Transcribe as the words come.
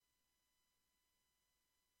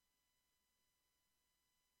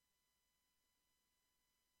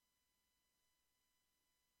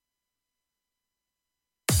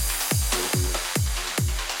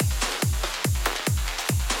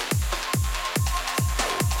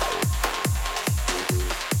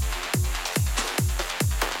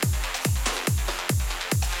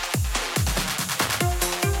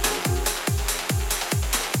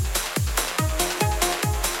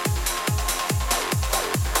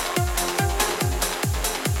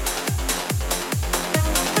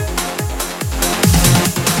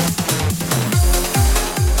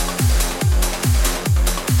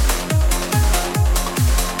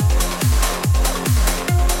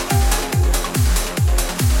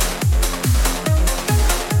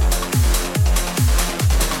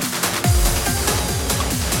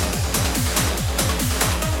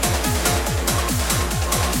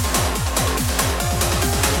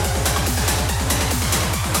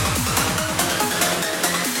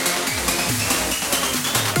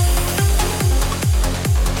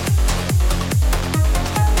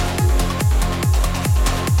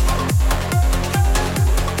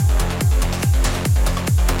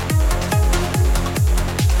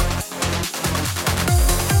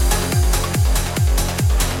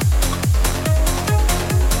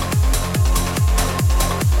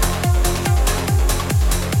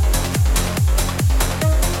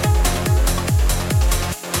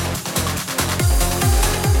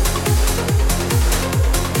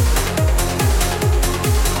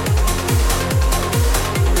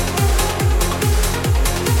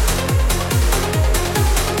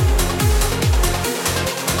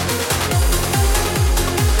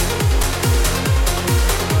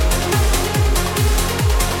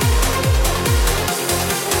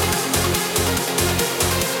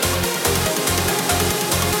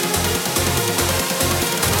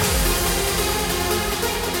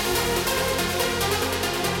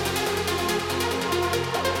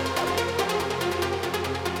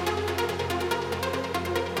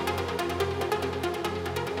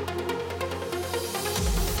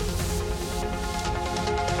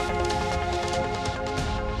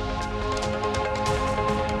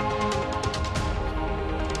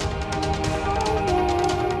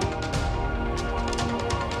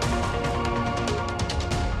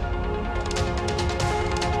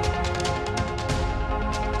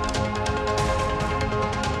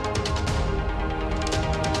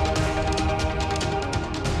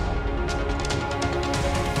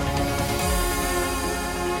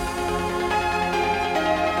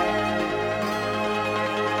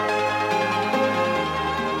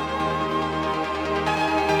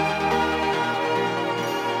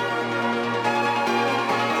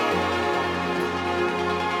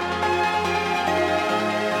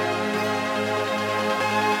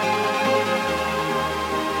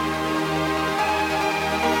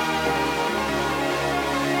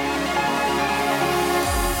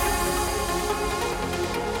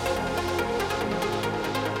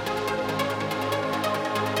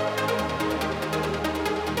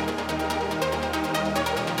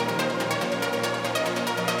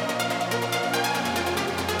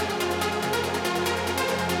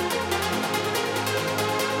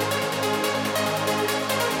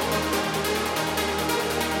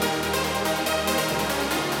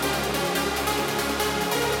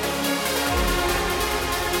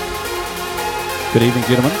Good evening,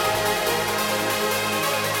 gentlemen.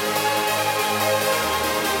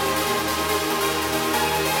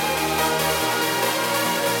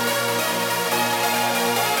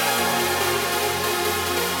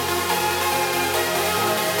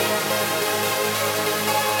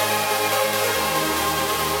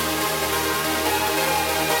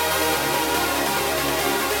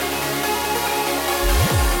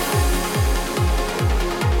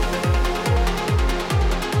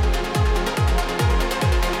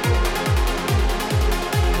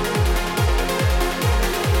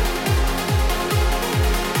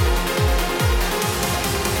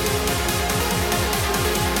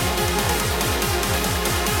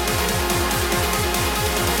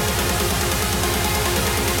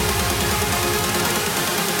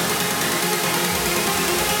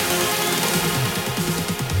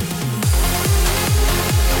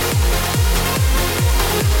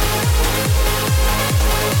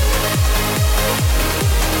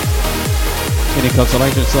 Any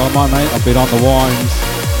consolation? So my mate, I've been on the wines,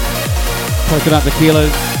 coconut tequila,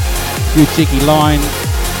 few cheeky line.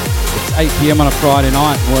 It's 8 PM on a Friday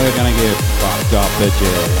night. We're gonna get fucked up,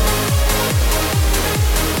 bitches.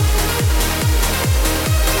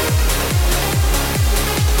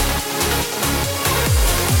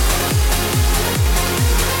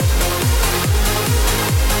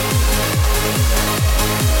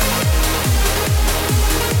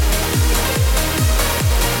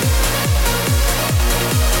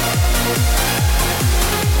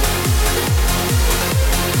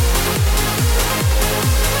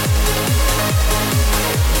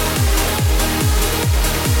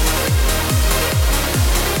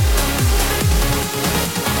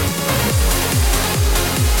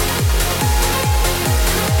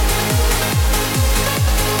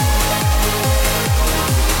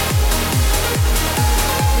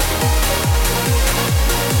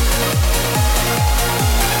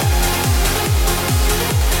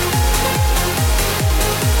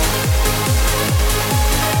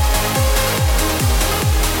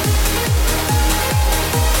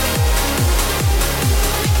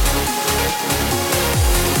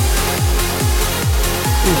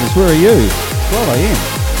 Where are you? 12 AM.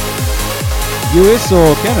 US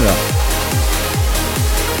or Canada?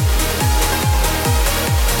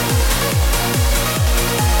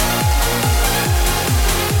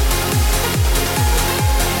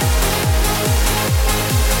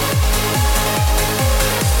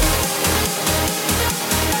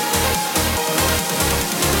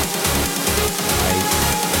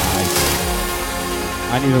 Nice.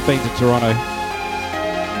 I ain't even been to Toronto.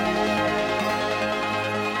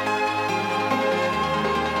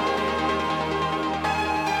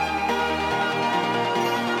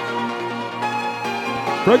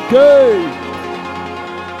 Frankie!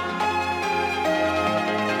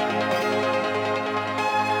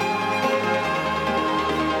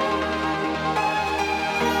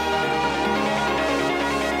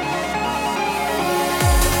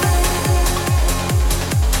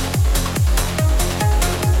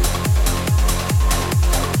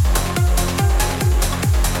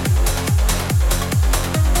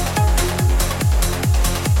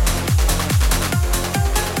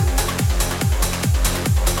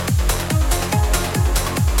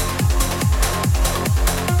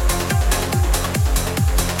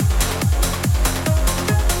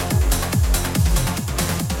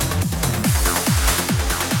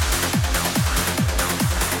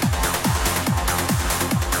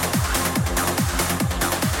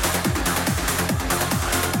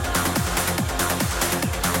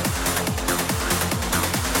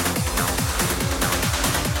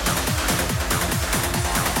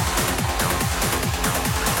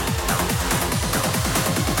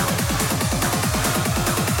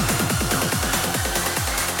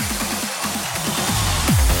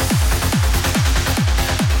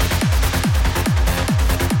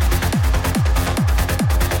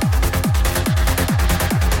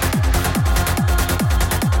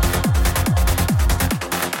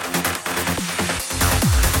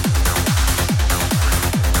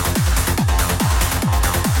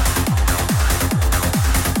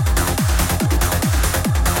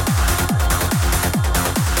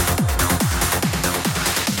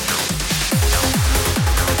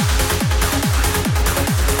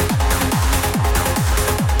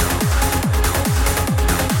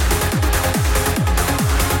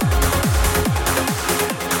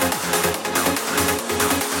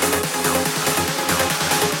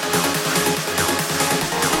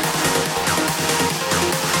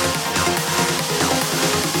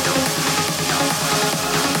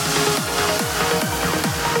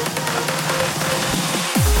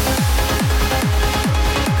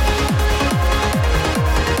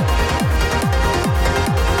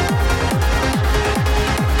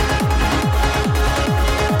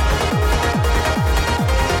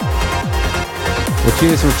 Well,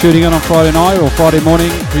 cheers for tuning in on Friday night or Friday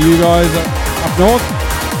morning for you guys up north.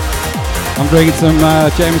 I'm drinking some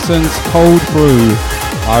Jameson's Cold Brew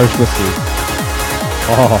Irish whiskey.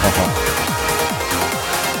 Oh.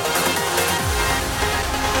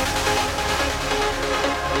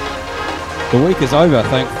 The week is over,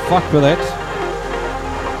 thank fuck for that.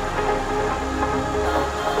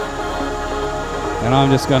 And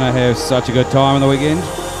I'm just going to have such a good time on the weekend.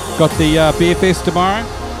 Got the Beer Fest tomorrow.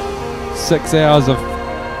 6 hours of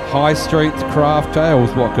high street craft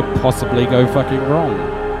tales. What could possibly go fucking wrong?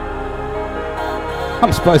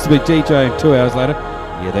 I'm supposed to be DJing 2 hours later.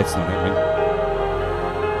 Yeah, that's not happening.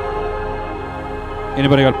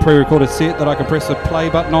 Anybody got a pre-recorded set that I can press the play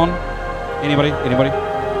button on? Anybody?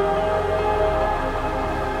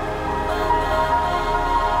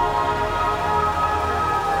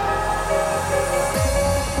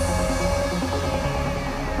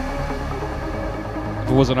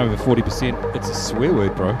 It wasn't over 40%. It's a swear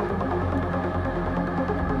word, bro.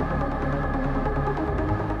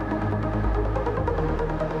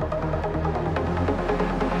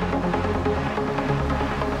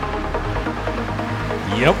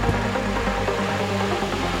 Yep.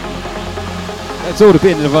 That's all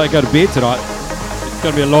depending if I go to bed tonight. It's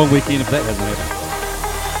going to be a long weekend if that hasn't happened.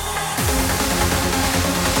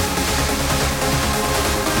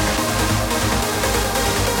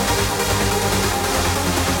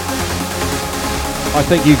 I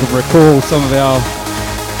think you can recall some of our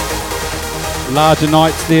larger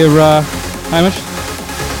nights there, Hamish.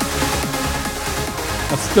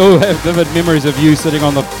 I still have vivid memories of you sitting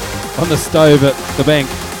on the stove at the bank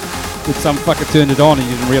with some fucker turned it on and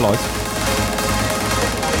you didn't realise.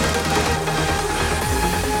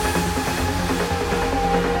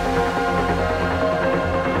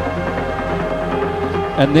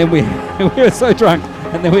 And then we were so drunk,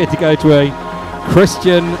 and then we had to go to a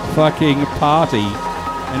Christian fucking party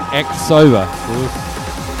and act sober.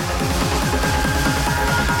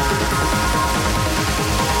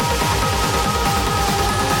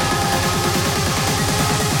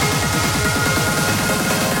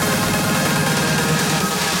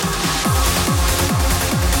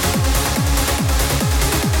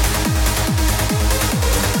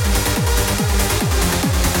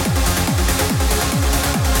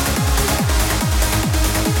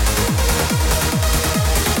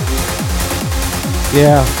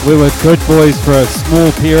 Yeah, we were good boys for a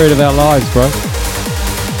small period of our lives, bro.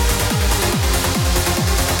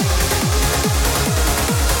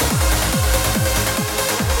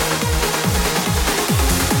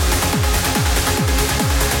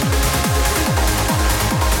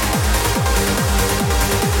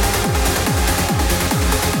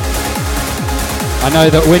 I know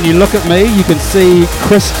that when you look at me, you can see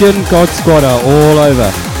Christian God Squatter all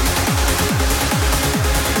over.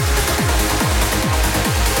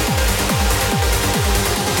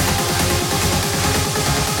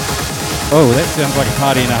 Oh, that sounds like a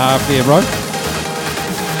party and a half there, bro.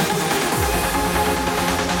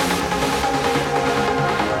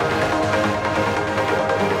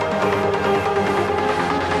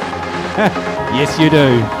 Yes, you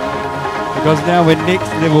do. Because now we're next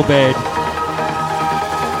level bad.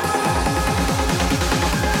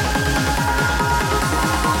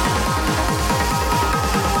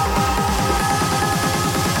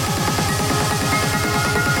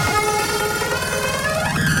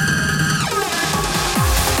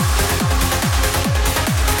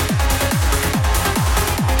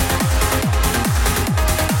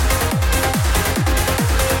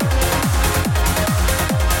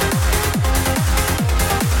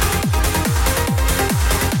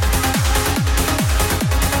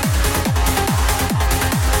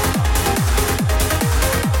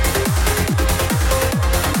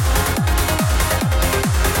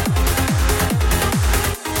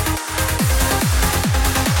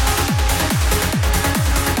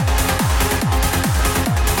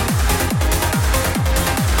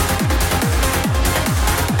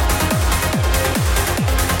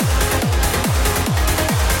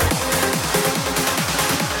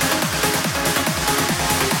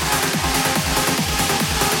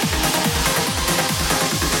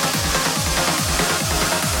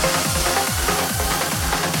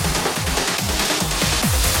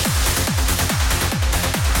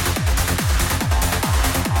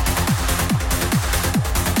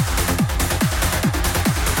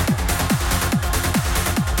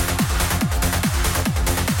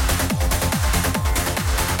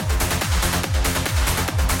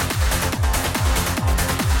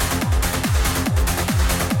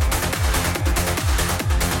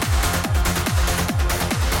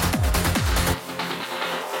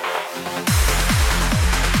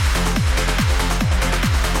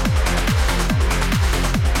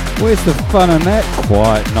 Where's the fun in that?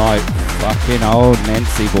 Quiet night, fucking old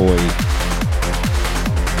Nancy boy.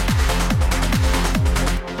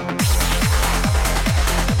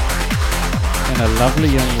 And a lovely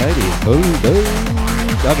young lady. Boo,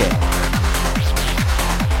 doggy.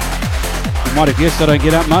 You might have guessed I don't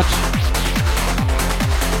get up much.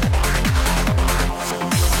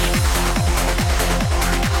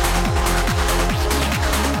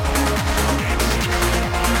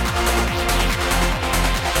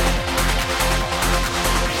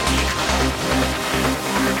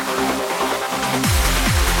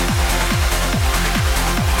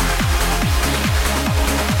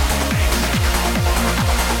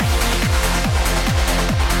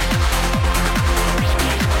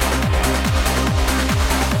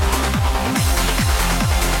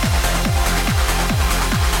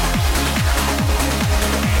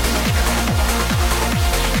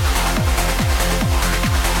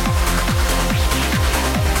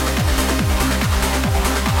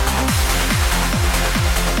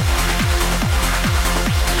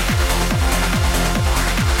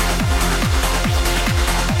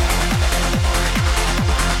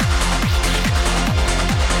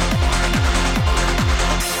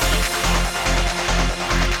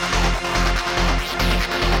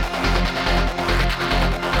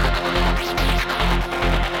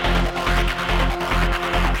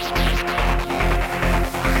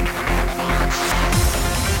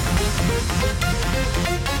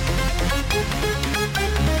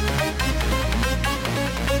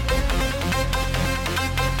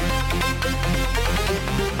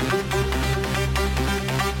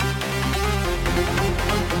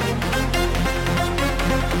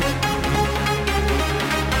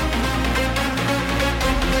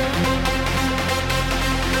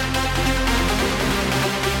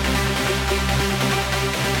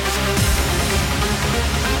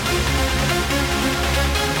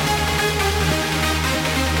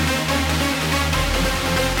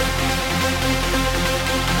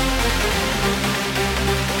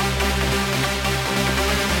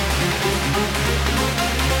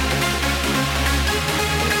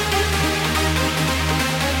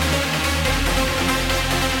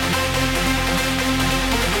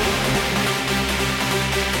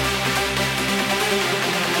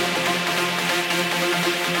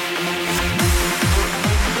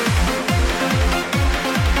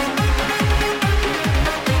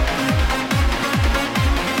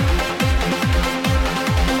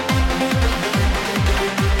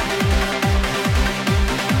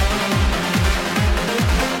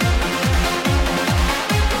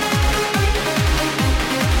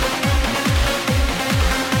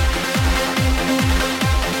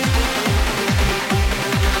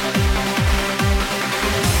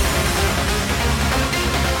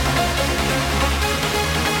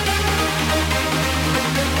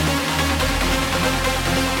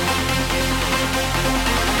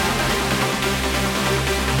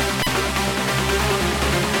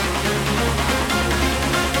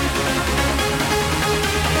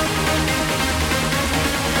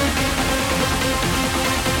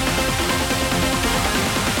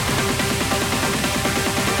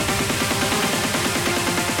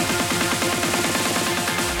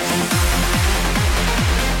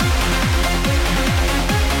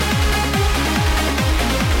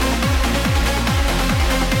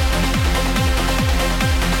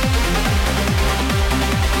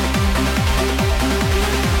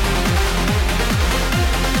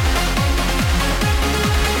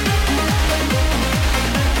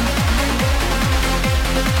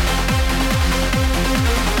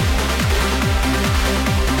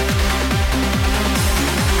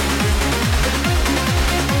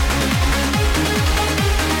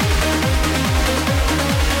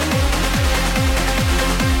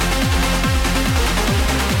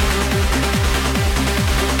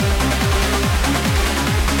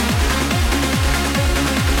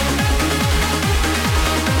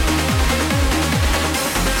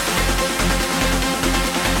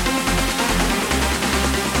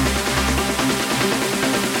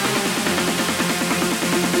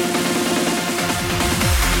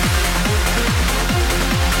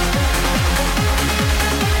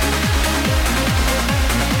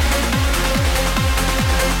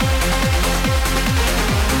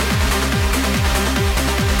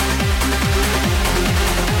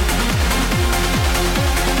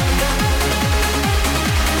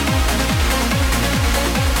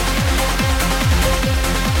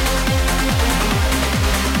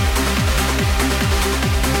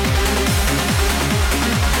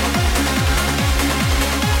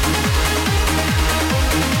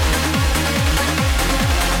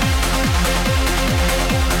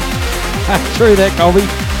 True that, Colby.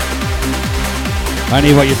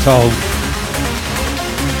 Only what you're told.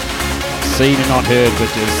 Seen and not heard,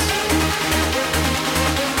 bitches.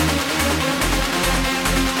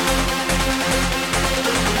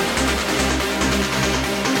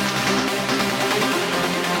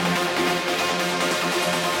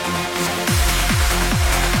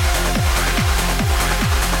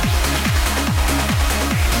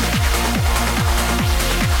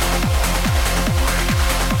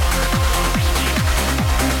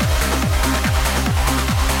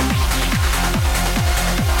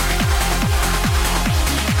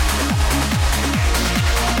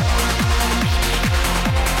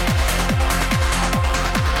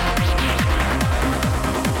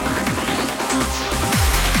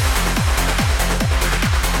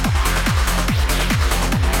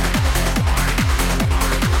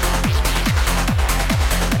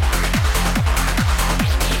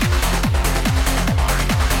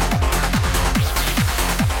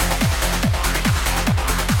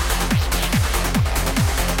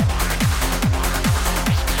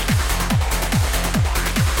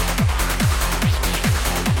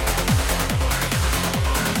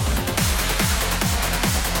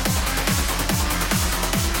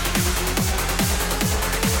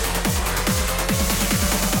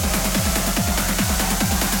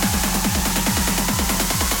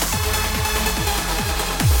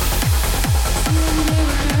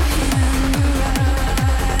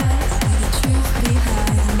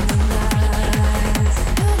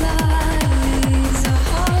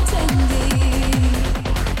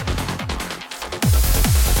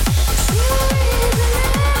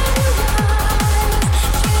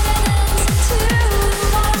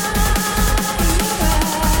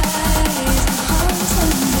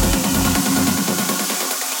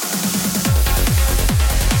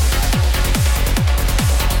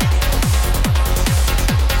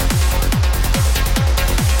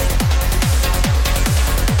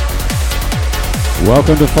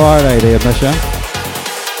 Welcome to Friday, dear Misha.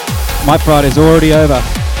 My Friday's already over,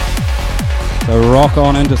 so rock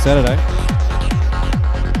on into Saturday.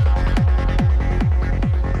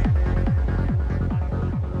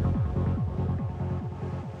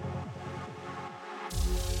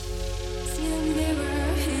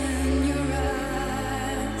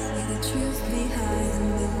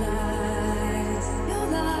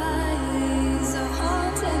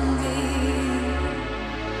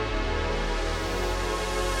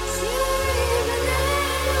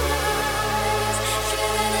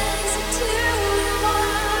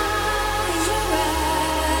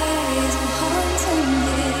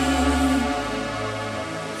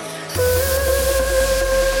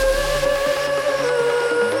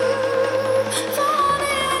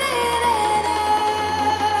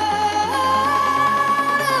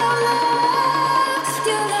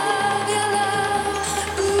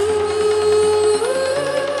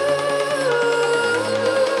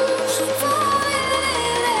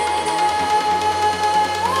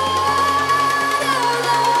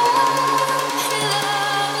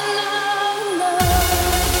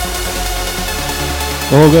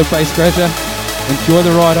 All good, bass scratcher. Enjoy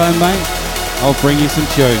the ride home, mate. I'll bring you some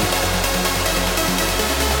tunes.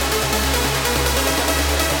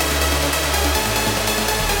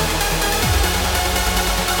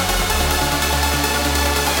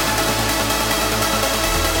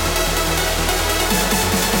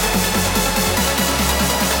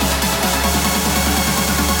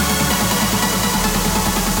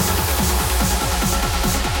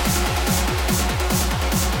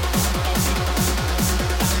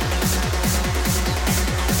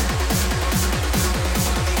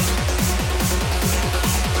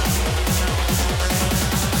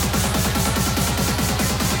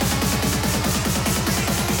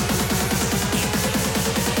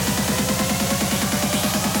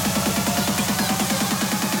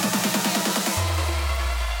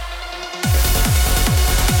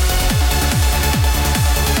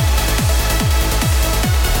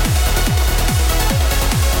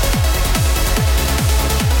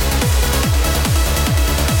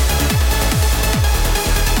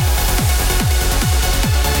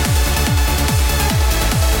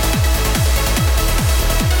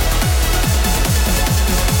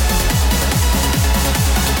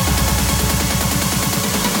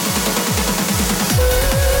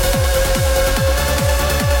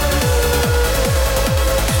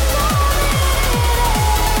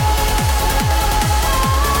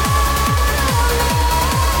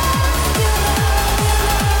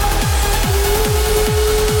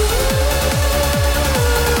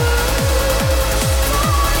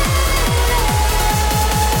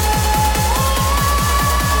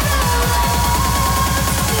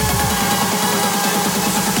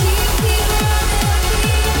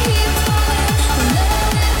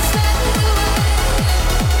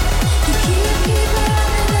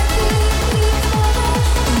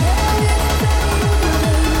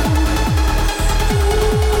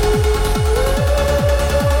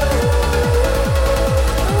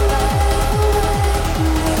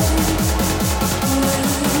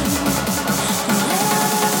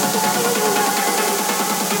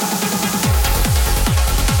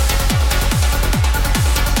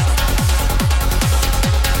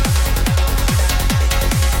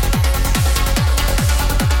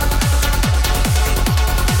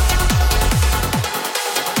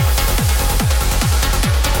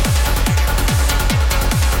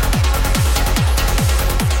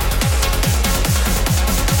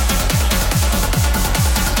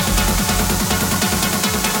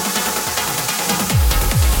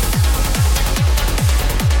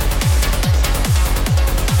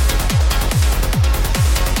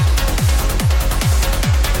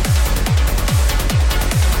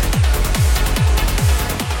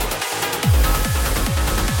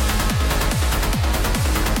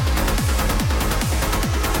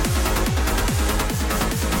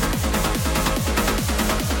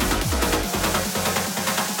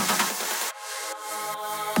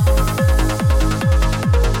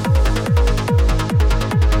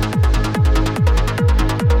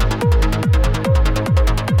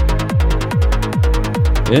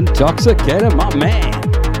 Intoxicator, my man.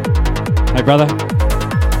 Hey, brother.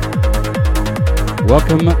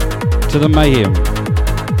 Welcome to the mayhem.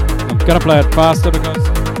 I'm going to play it faster because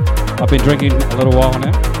I've been drinking a little while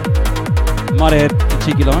now. Might add a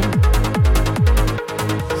cheeky line.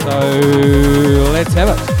 So let's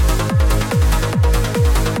have it.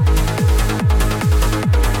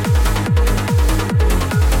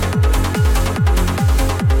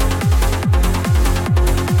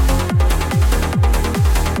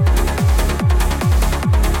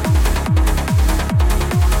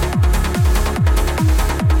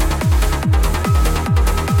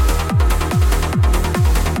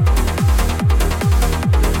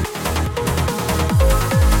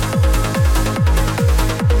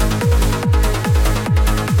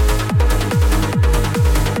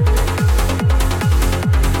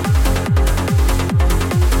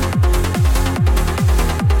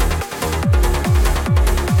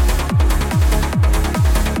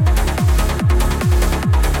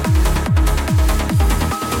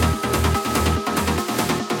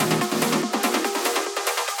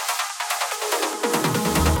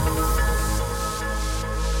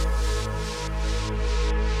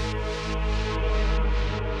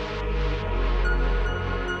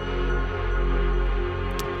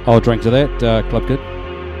 I'll drink to that, Club Kid.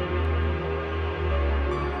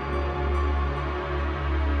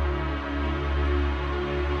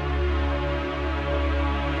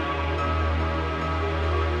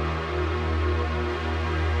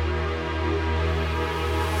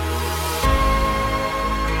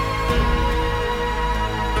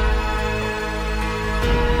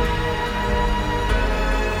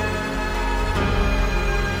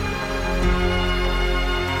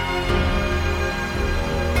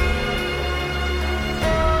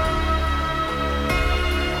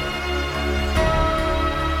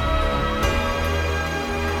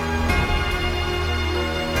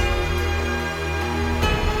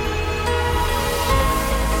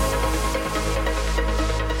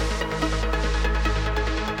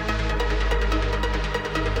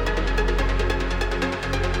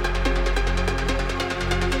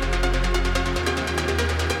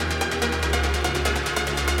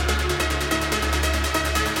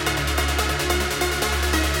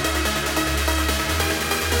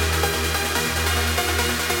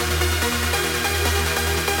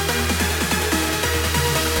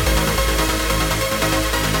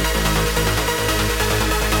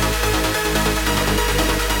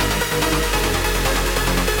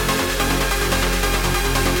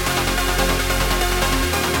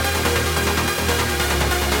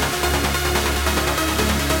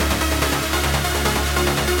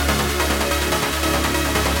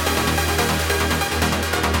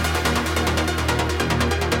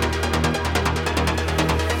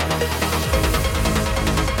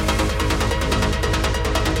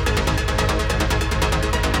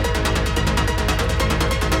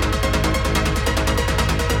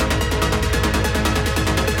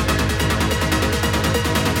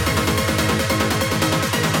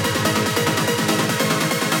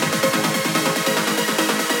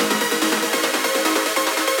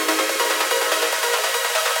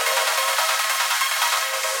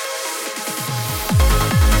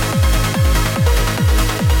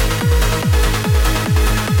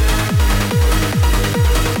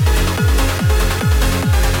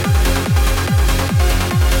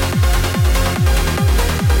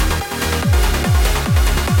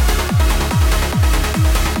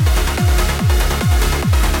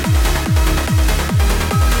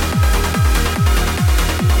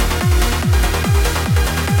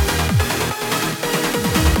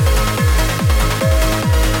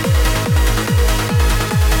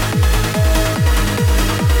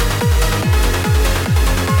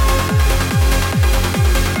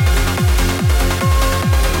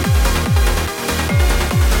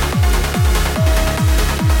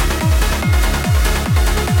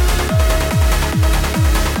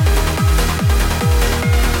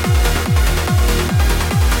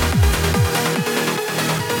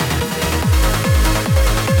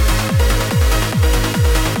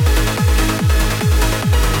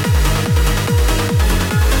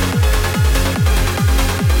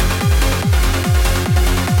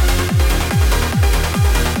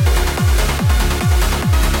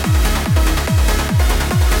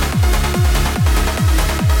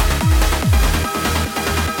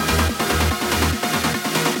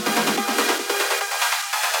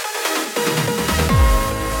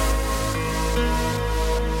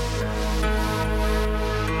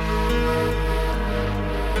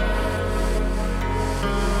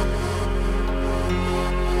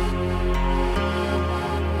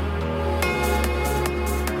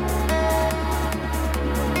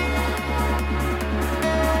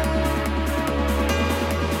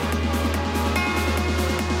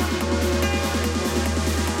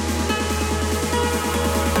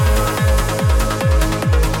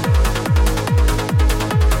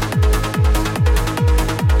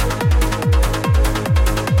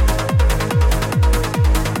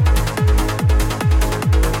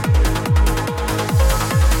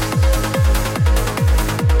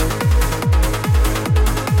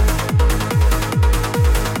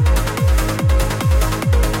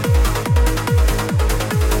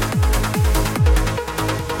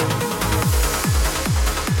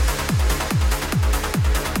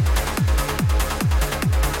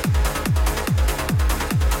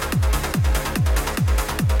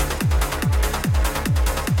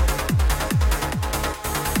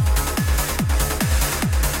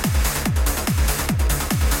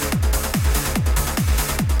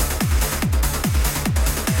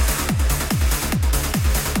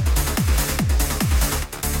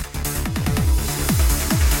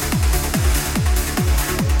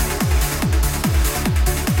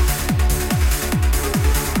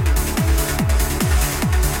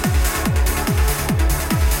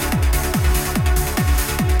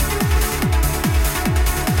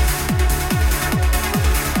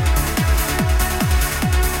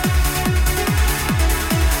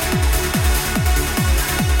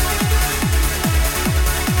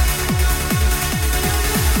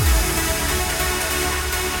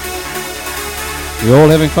 You all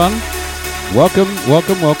having fun? Welcome,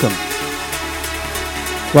 welcome, welcome.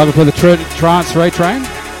 Welcome to the Trance Ray Train.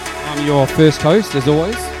 I'm your first host, as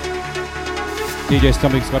always, DJ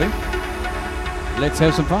Stumping Scotty. Let's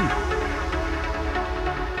have some fun.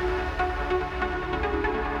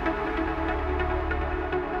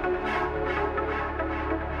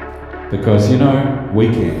 Because you know, we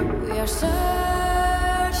can. We are searchlights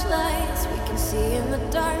we can see in the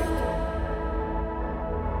dark.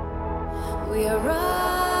 We are rockets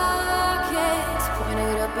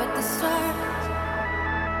pointed up at the stars.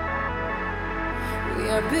 We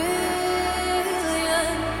are billions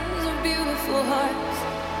of beautiful hearts.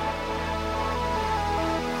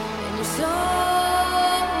 And you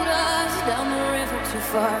sold us down the river too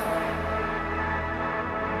far.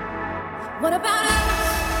 What about us?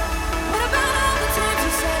 What about all the times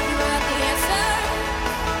you said you had the answer?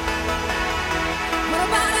 What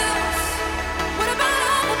about us? What about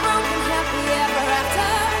all the broken happy ever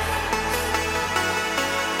after?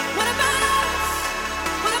 What about us?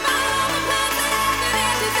 What about all the plans that ended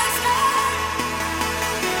in disaster?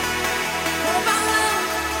 What about love?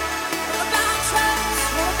 What about trust?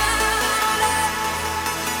 What about love?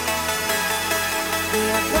 We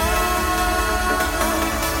are problems,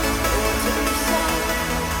 to be solved.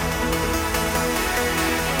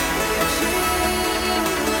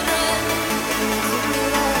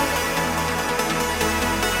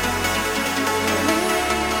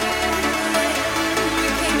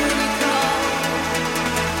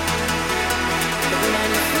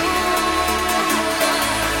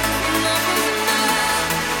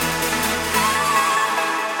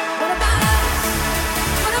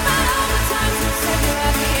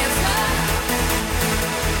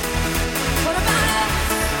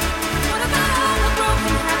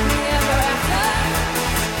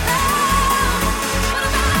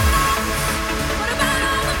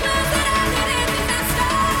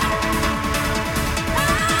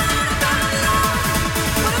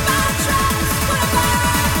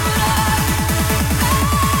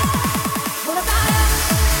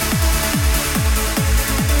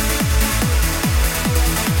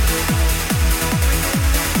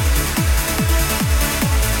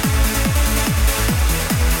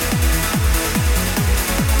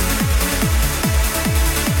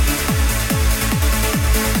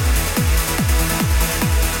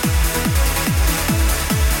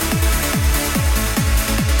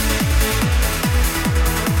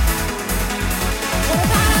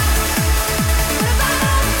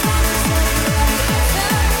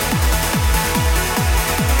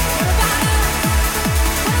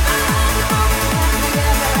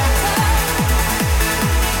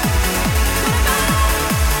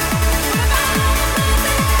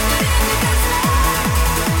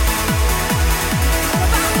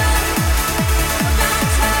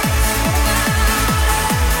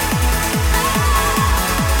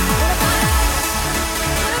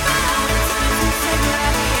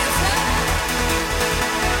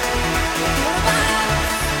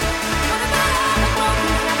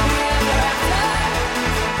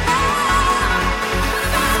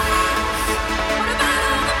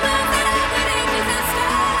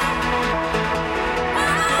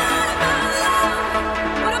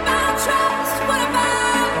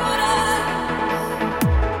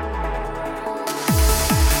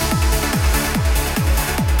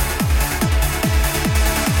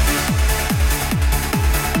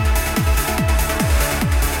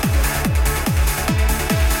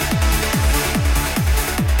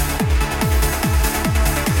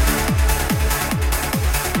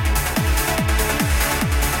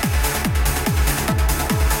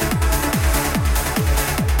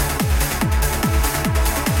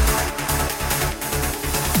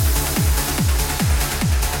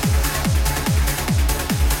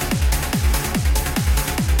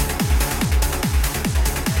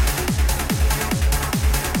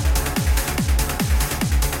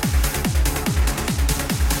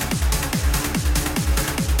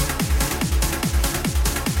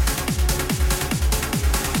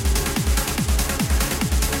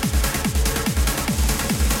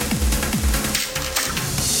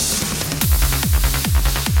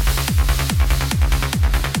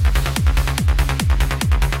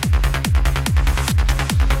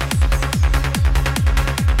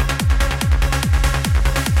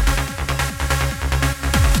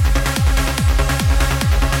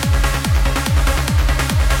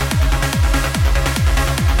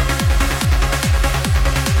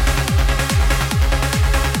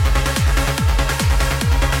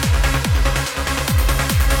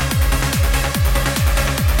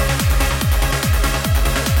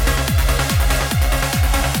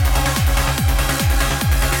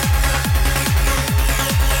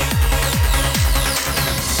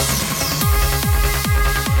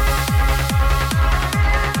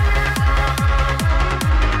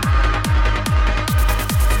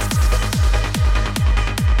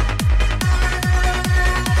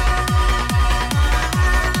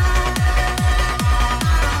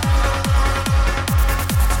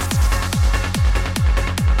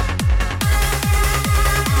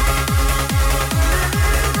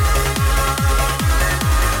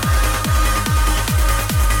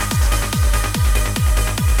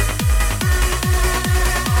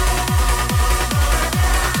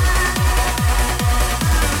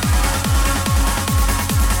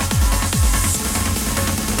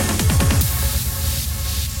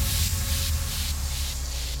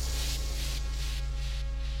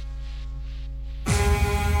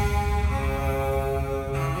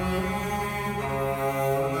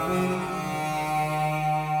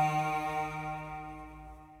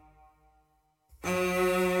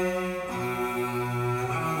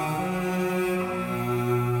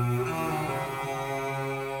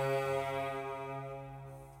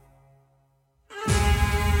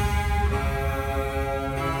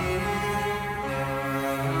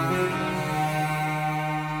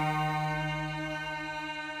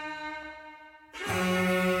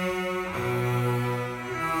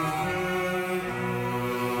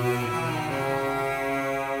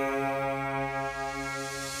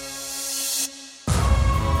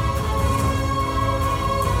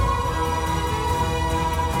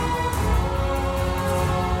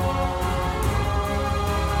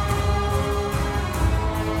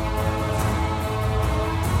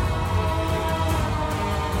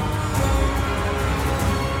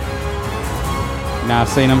 Nah,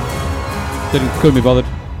 seen him. Couldn't be bothered.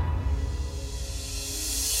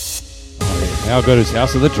 Oh, yeah. How good is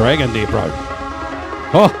House of the Dragon there, bro?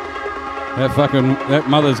 Oh, that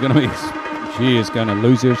mother's gonna be, she is gonna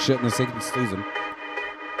lose her shit in the second season.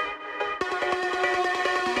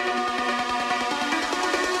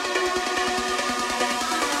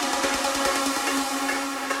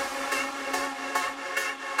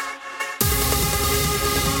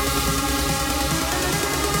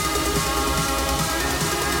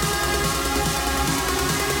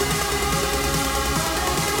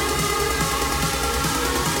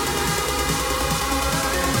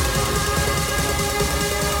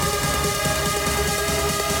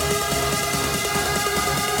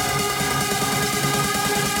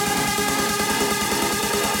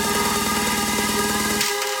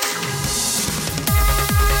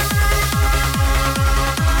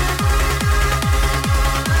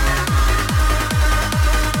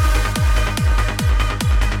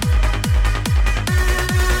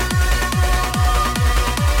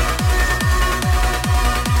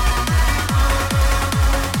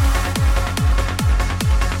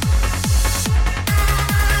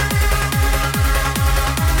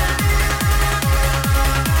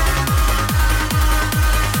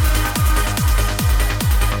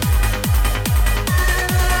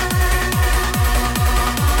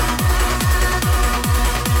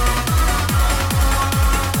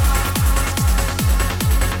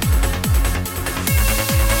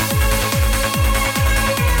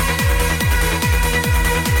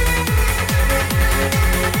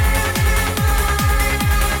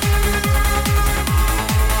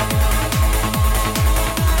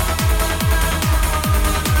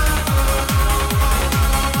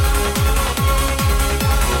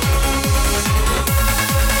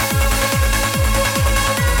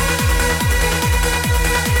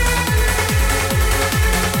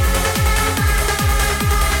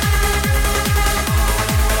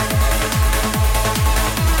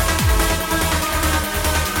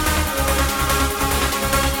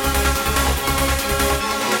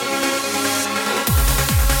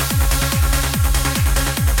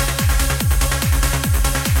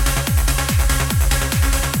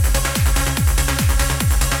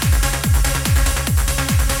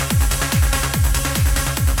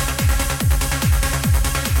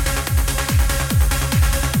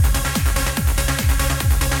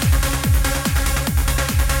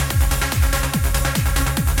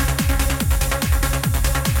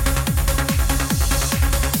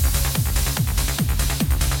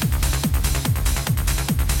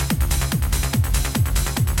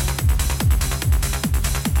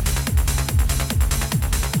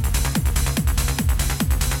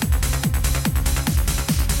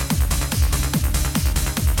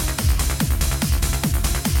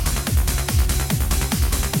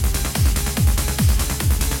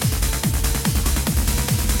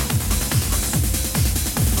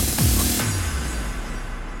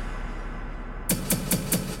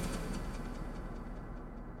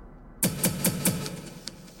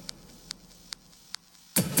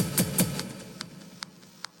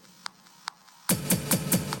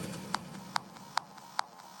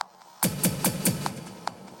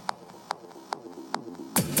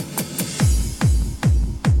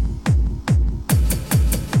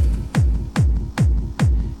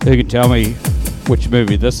 Who can tell me which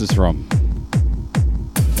movie this is from?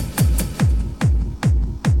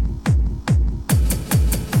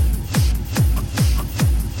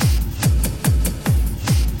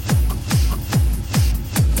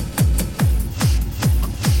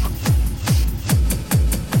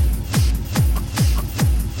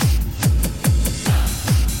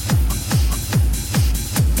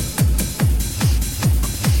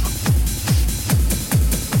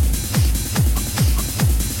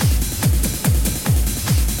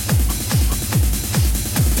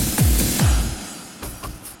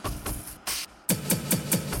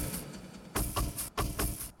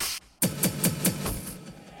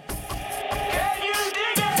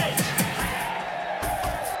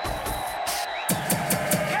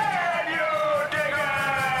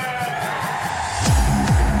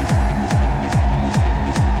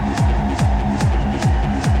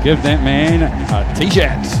 Give that man a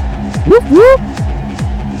t-shirt. Whoop, whoop.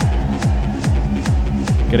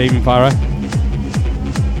 Good evening, Pyro.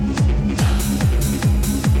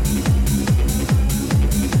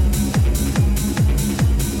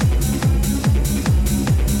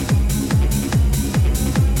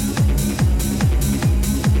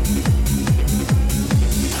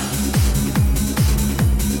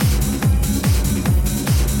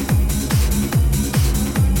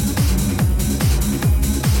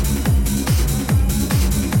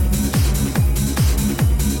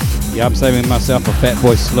 Yeah, I'm saving myself a Fat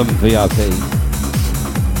Boy Slim VIP.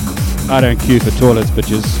 I don't queue for toilets,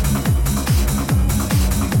 bitches.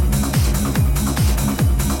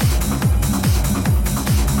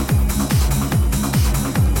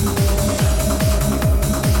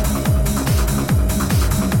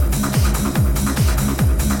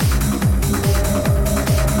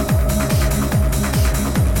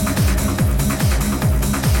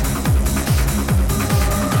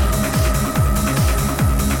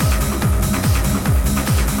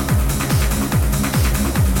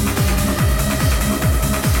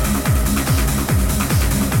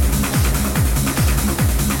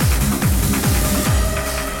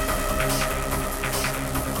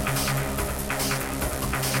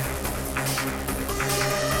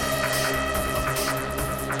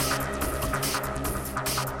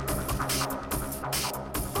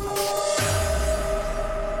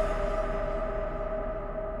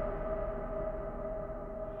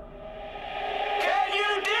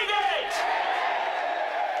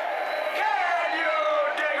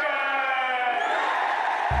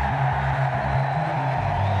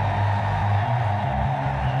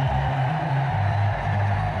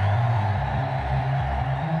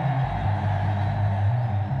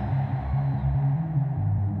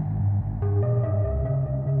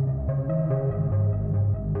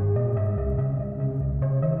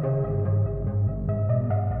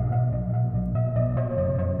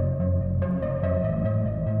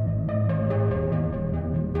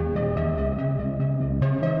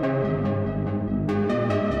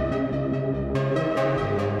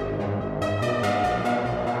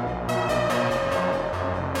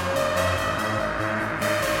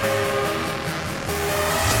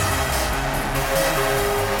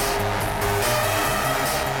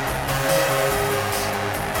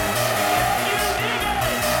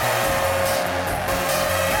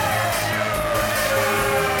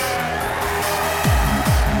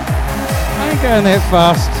 Going that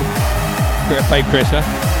fast. Fake pressure.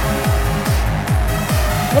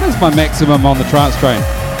 What is my maximum on the trance train?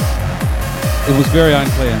 It was very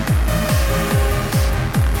unclear.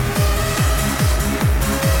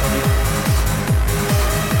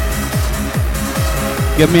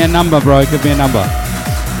 Give me a number, bro. Give me a number.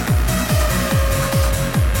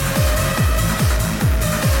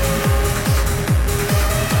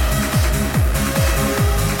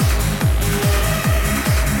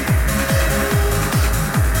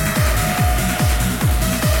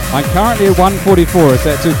 I'm currently at 144. Is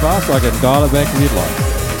that too fast? I can dial it back if you'd like.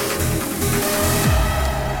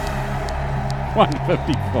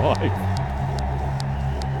 155.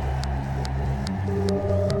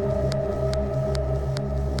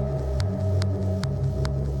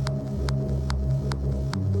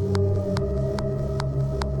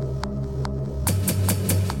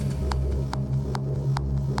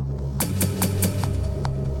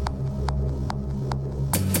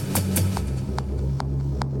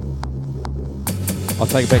 I'll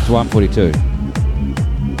take it back to 142.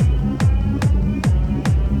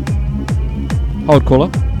 Hold caller.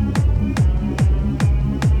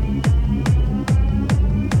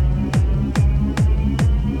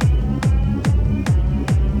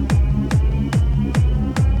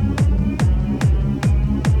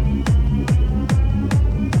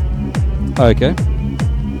 Okay.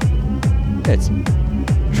 It's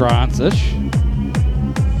trance-ish.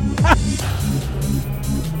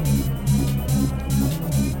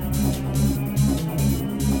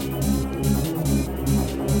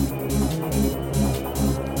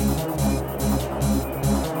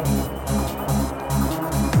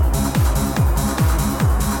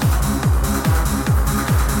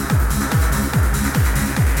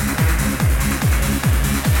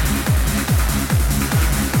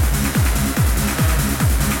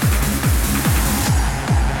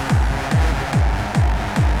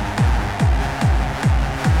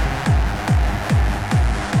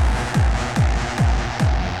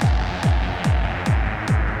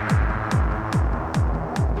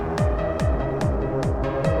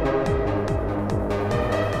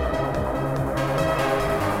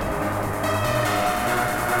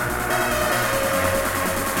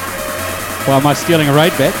 Well, am I stealing a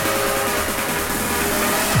raid back?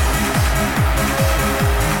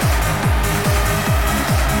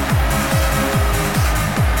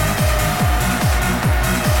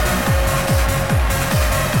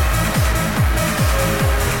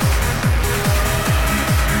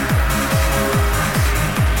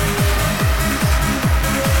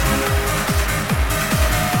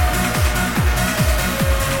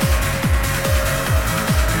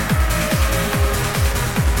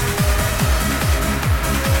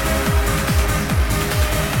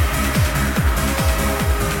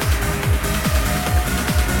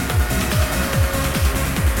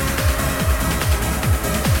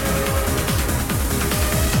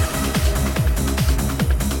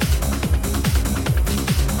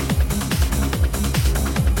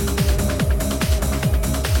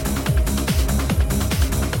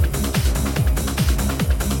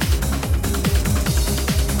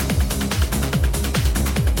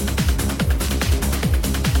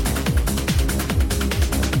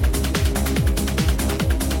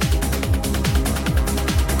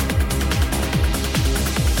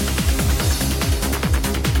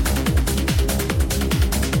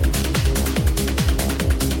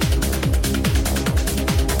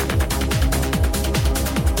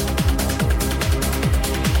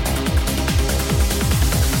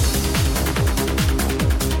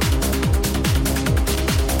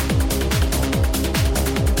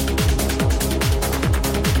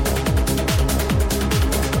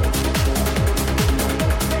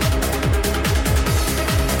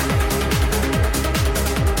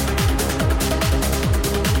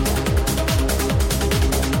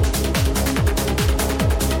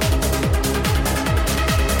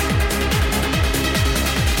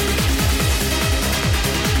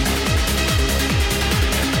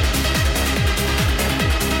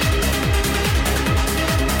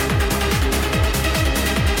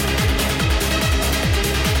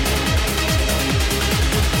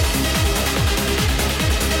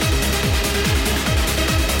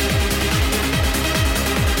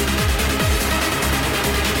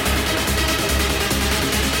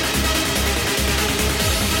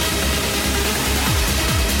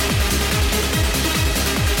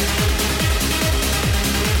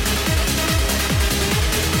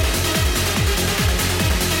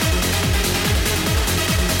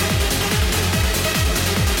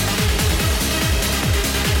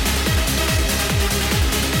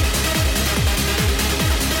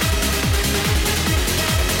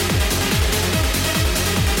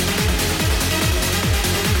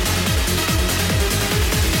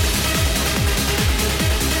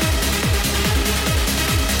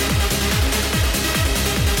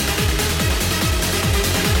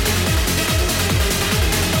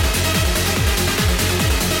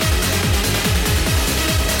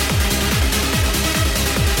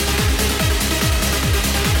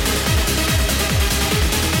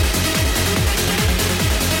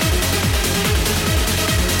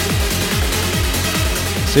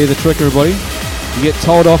 See the trick, everybody? You get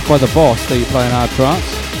told off by the boss that you're playing hard trance.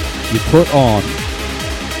 You put on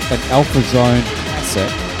an Alphazone asset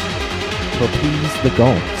to appease the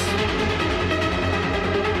gods.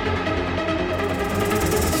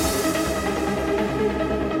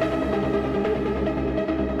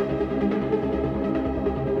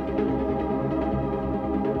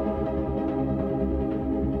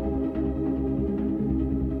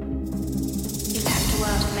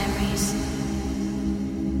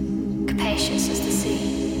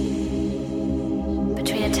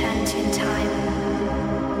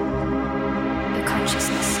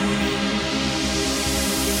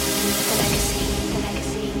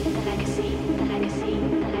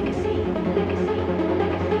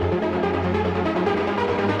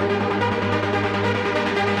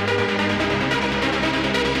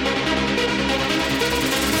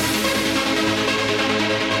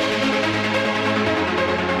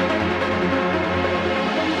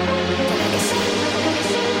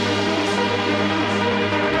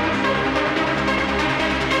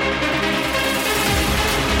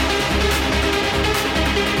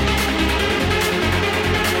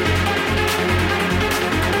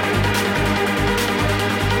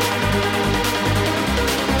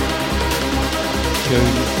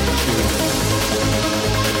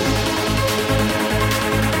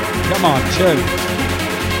 Come on, tune.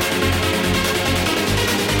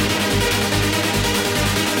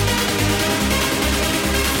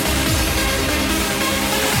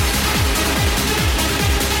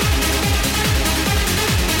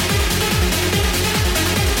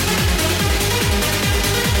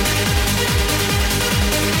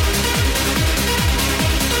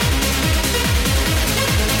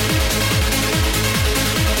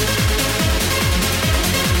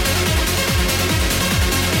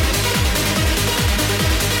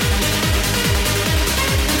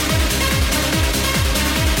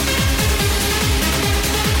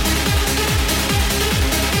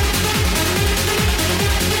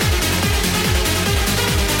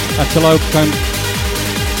 Until I came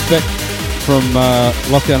back from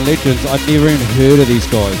Lockdown Legends, I'd never even heard of these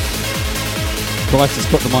guys. Tyas has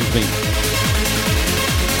put them on to me.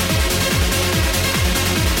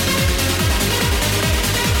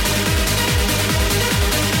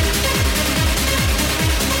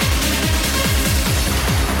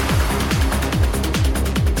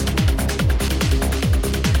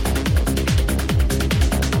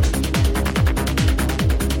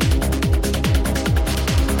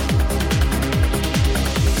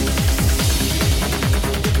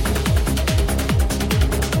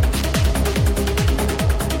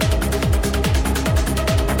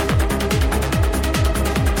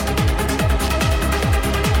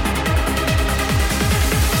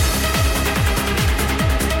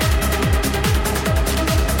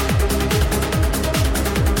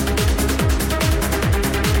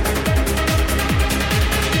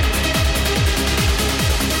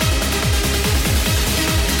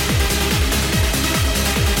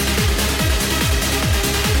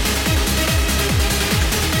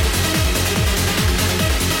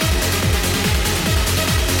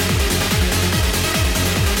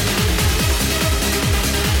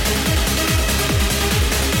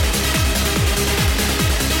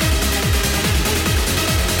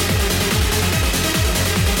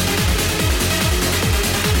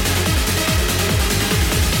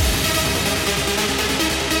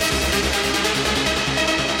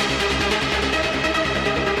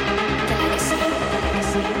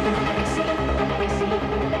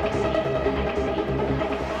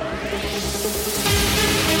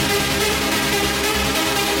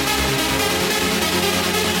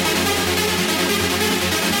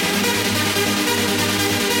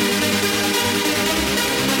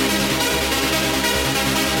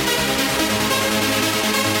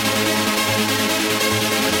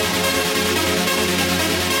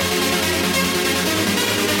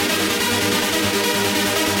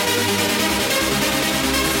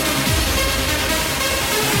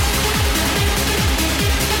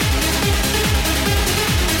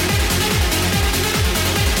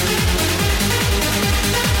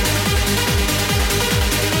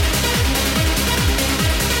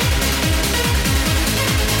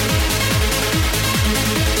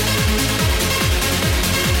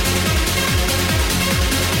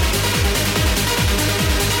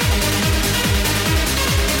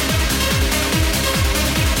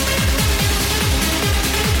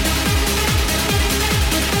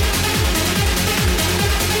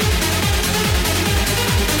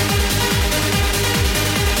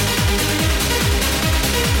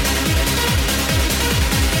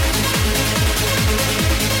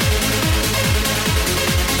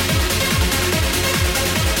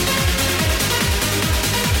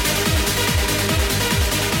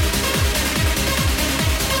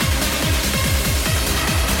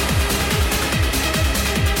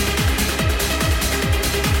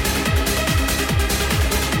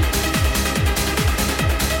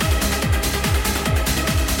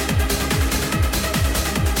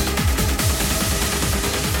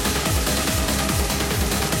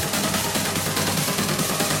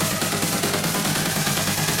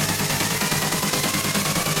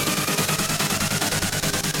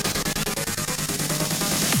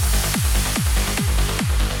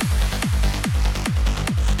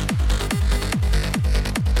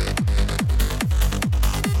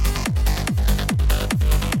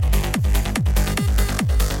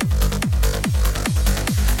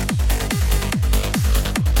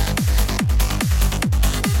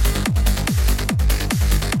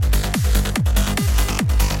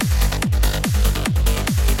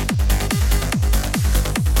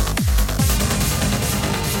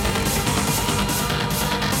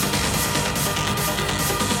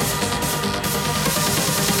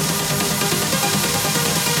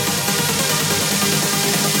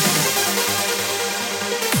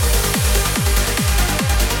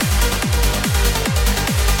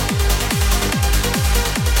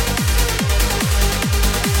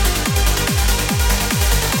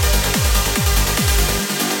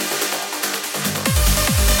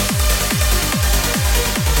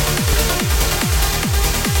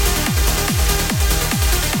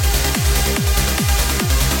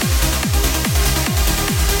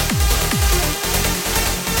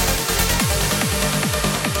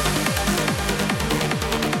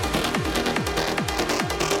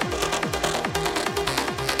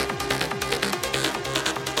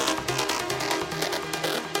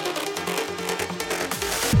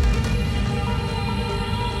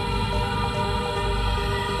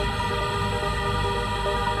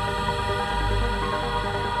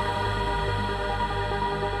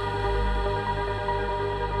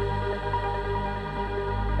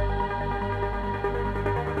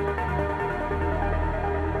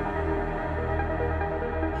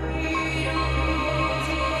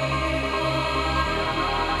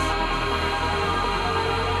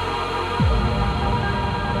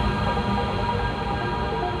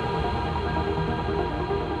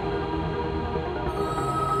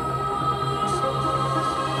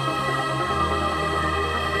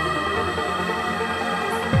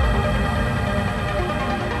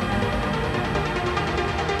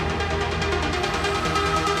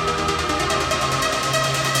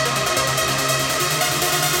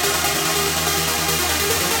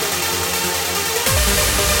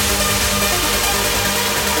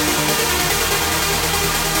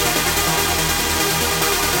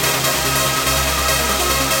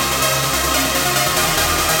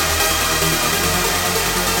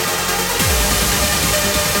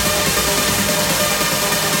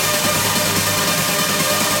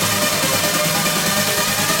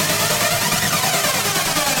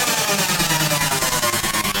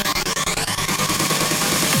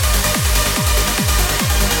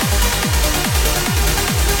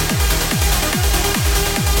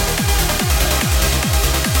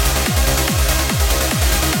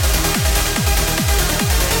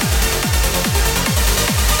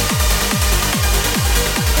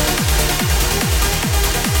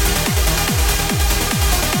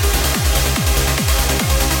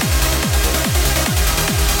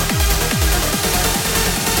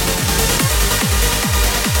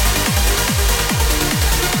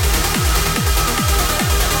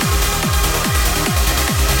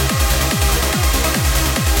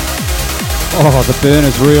 Oh, the burn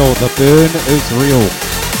is real. The burn is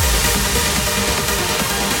real.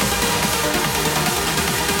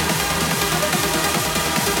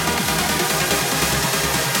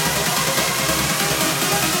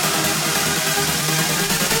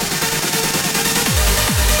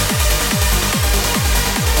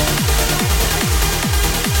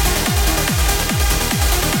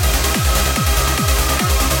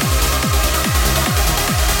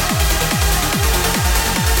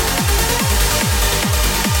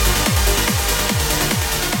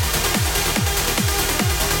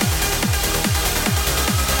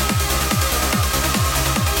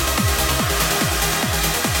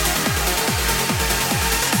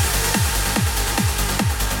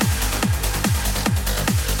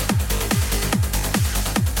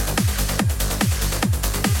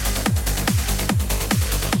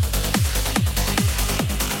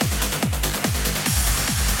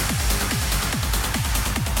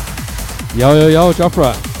 Yo,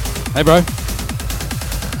 Joffre. Hey, bro.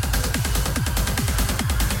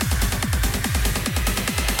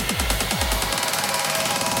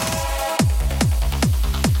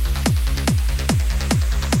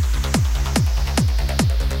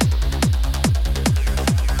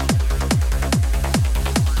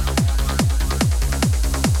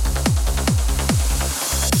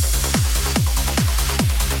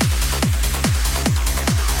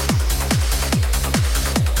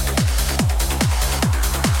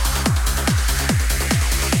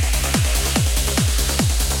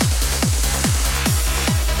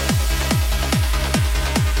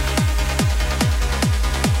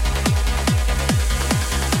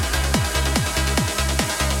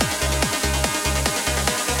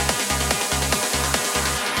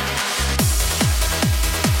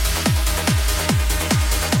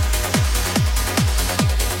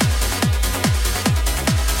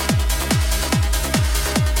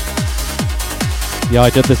 Yeah, I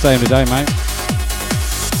did the same today, mate.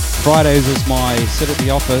 Fridays is my sit at the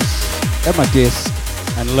office, at my desk,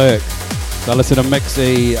 and lurk. So I listen to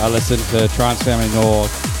Mixy, I listen to Trance Family North,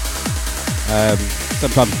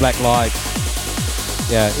 sometimes Black Light.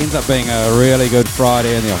 Yeah, it ends up being a really good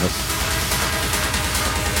Friday in the office.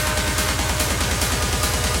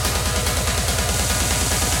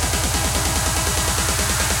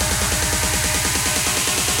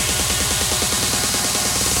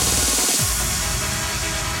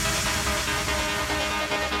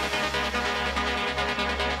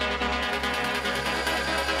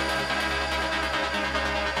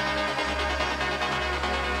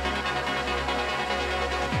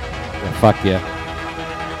 Fuck yeah.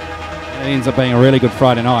 It ends up being a really good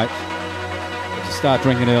Friday night. Just start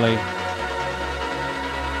drinking early.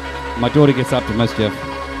 My daughter gets up to mischief.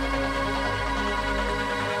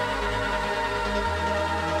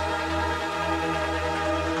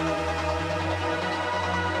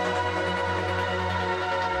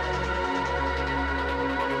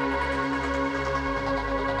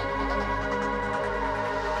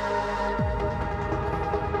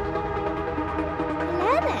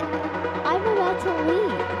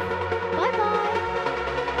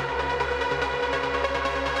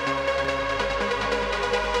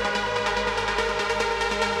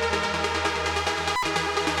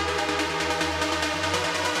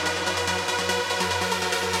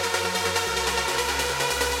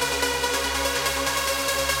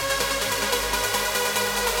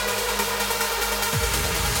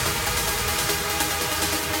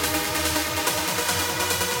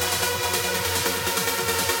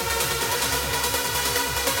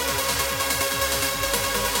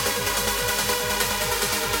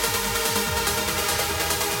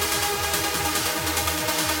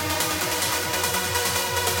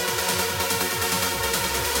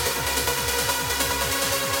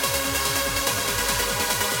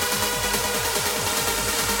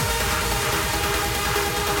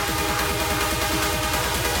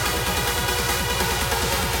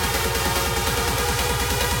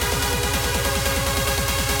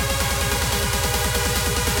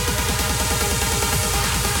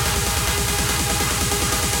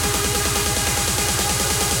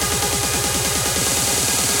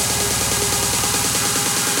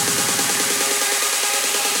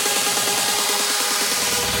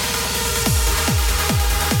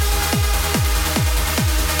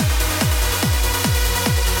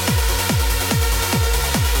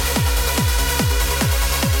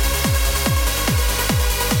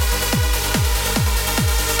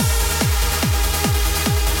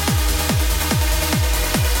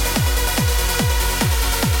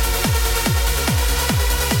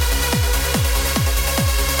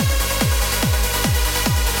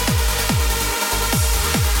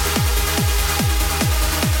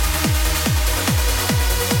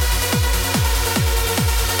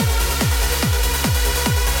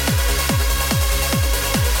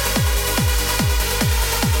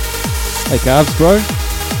 Hey, Carbs, bro.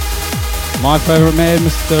 My favourite man,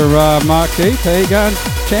 Mr. Mark D. How you going,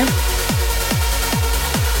 champ?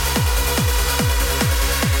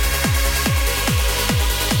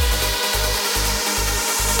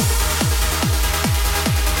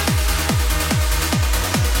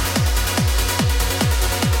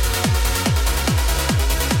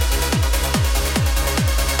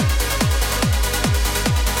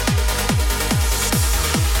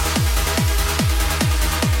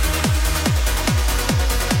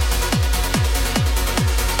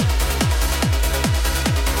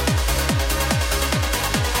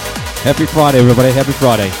 Happy Friday, everybody. Happy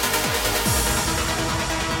Friday.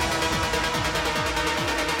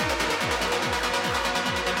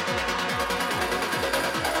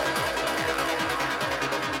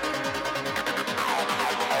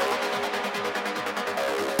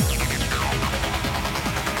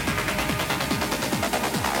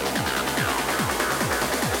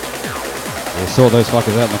 Yeah, saw those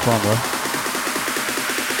fuckers out in the front, bro.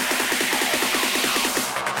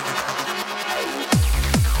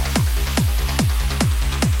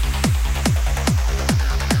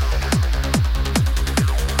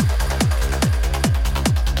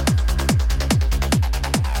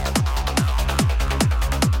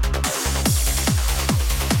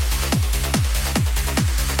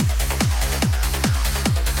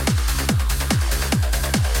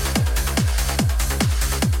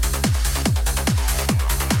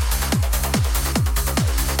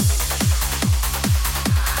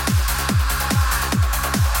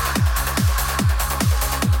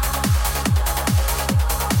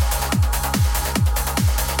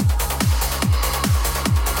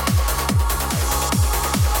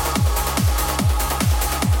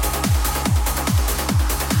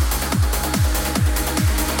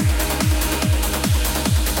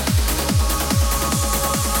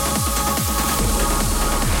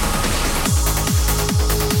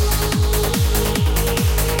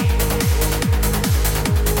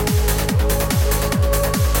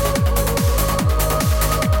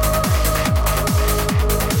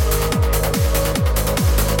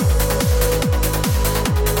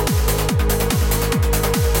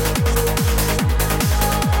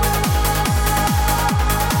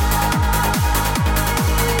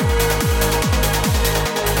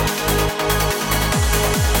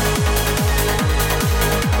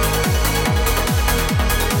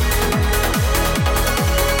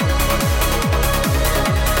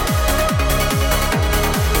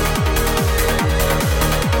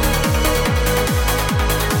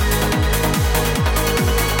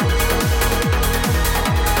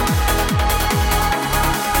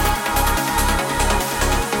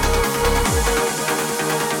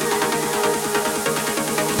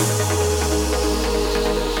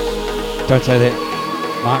 Don't say that.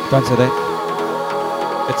 Mark, don't say that.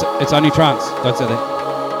 It's only trance. Don't say that.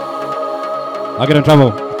 I'll get in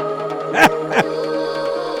trouble. I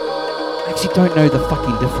actually don't know the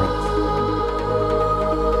fucking difference.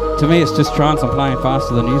 To me, it's just trance. I'm playing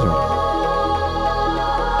faster than usual.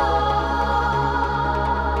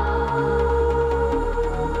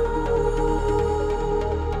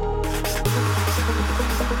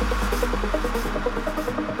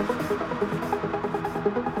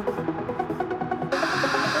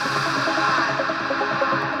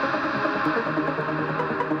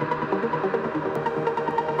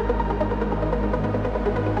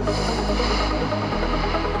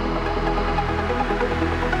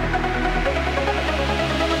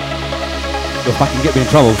 You'll fucking get me in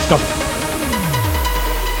trouble. Stop.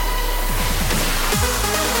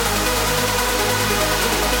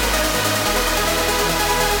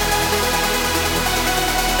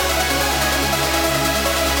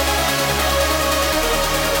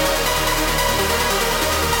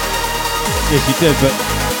 Yes, she did, but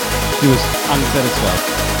she was unsatisfied.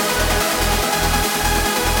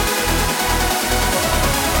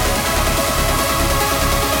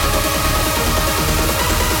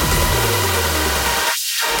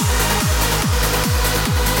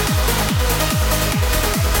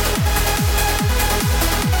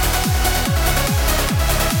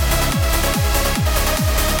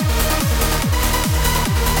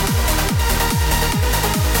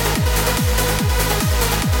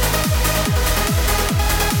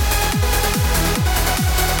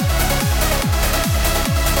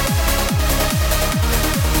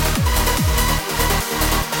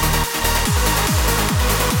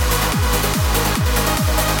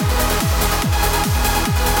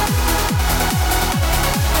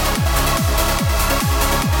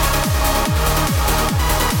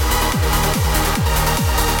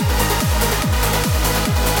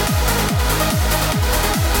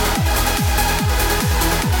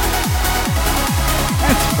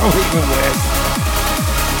 Even worse.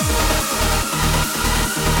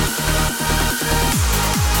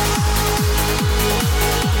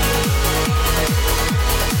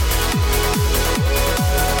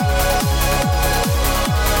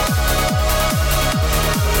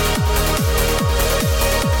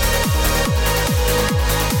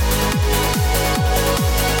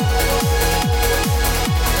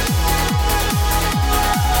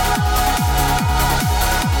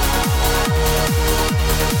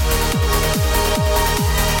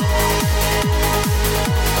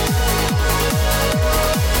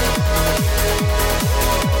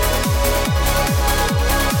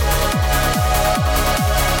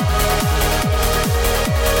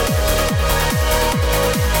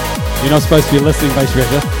 You're not supposed to be listening, bass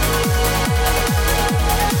director.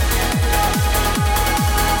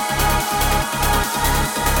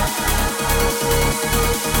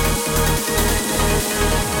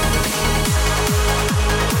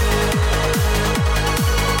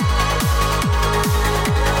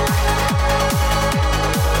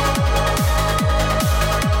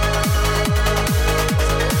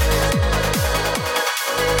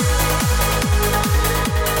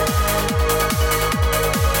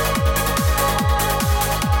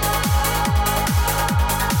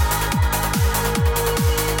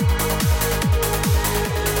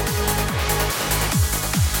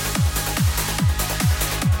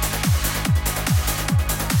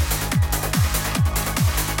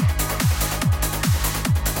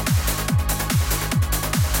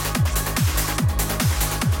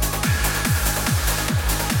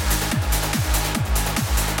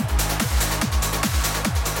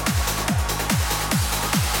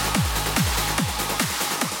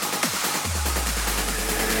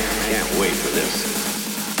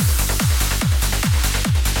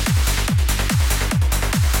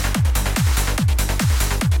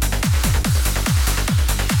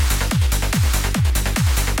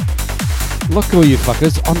 Look at all you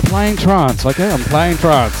fuckers, I'm playing trance, okay? I'm playing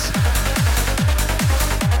trance.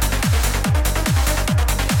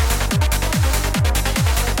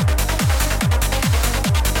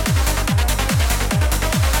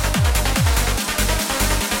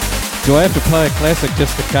 Do I have to play a classic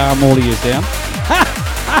just to calm all of you down?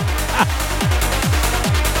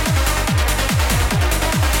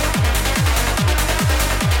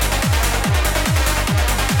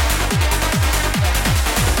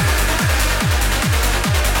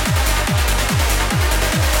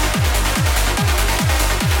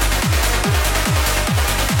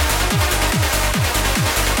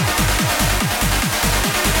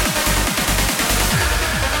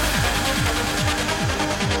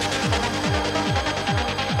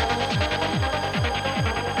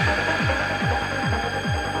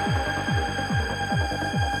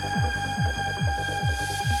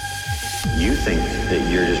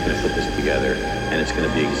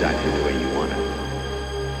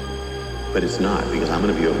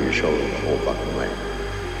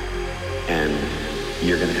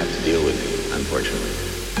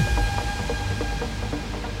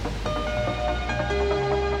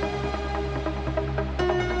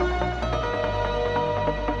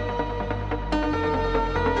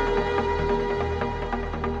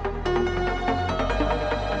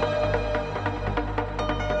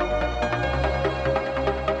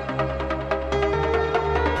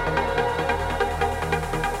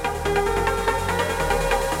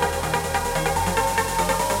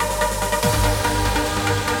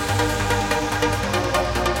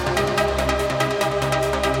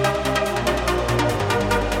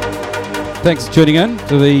 Thanks for tuning in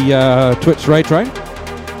to the Twitch Raid Train.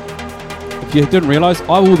 If you didn't realise,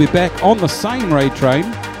 I will be back on the same Raid Train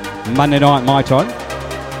Monday night my time.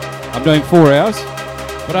 I'm doing 4 hours,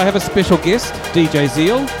 but I have a special guest, DJ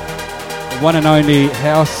Zeal, the one and only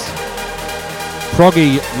house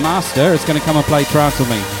proggy master, is going to come and play trance with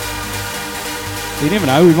me. You never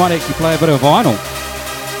know, we might actually play a bit of vinyl.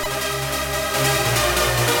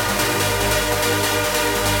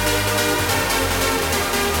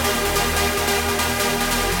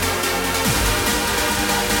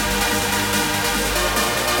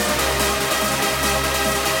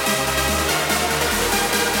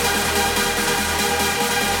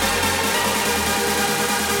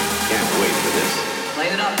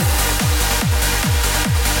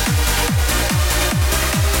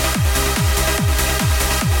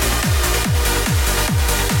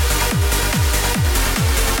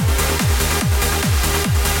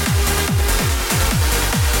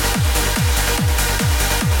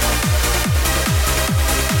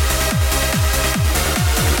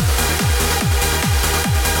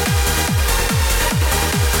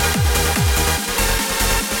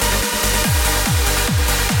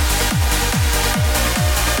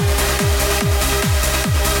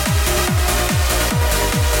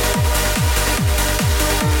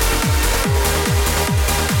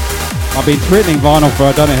 I've been threatening vinyl for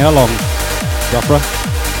I don't know how long, Jopra.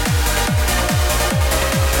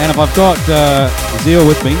 And if I've got Zeal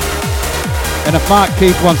with me, and if Mark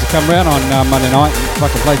Keith wants to come round on Monday night and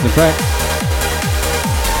fucking play some tracks,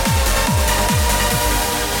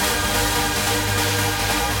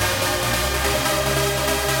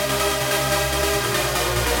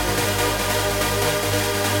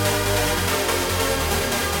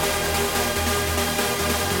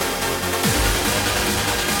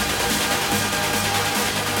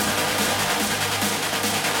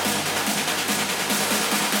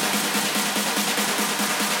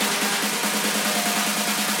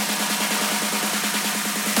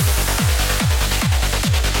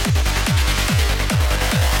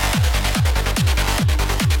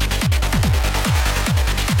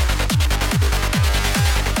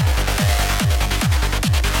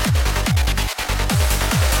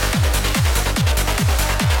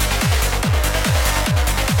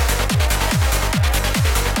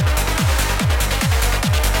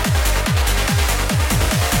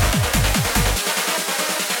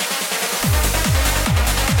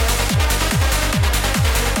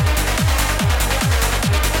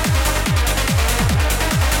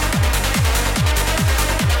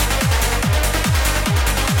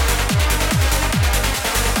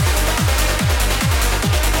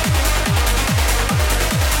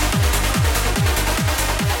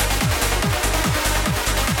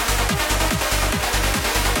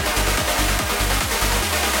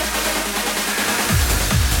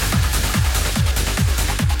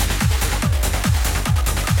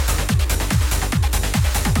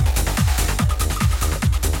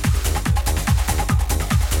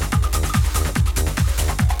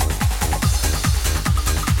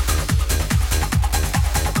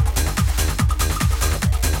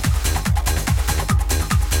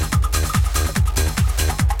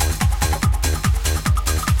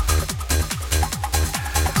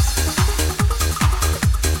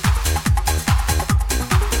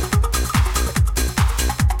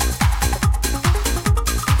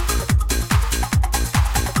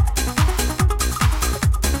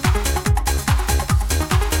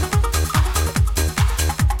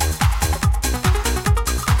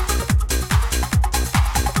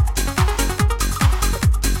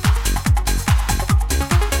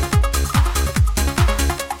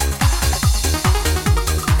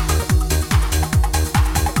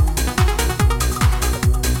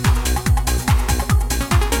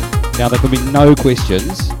 now there can be no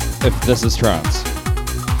questions if this is Trance.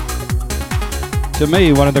 To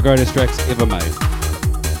me, one of the greatest tracks ever made.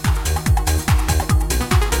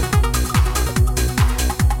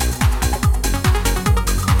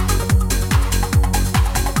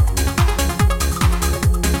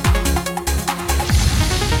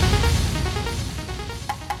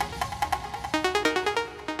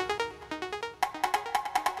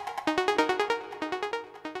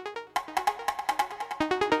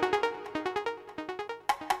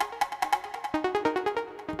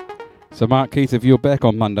 So Mark Keith, if you're back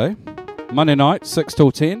on Monday night, 6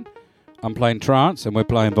 till 10, I'm playing Trance and we're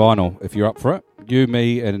playing vinyl, if you're up for it. You,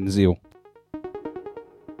 me and Zeal.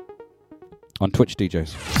 On Twitch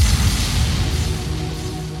DJs.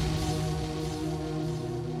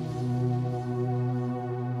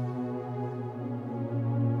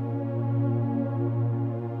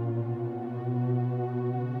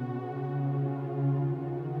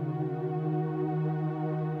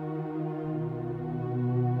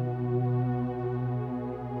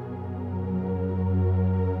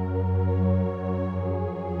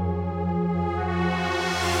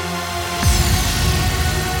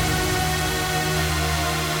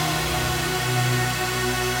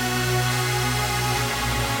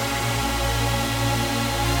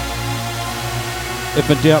 If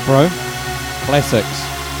in doubt, bro, classics.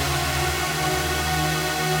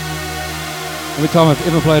 Every time I've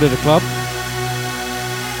ever played at a club,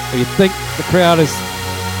 or you think the crowd is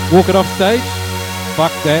walking off stage,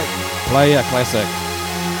 fuck that, play a classic.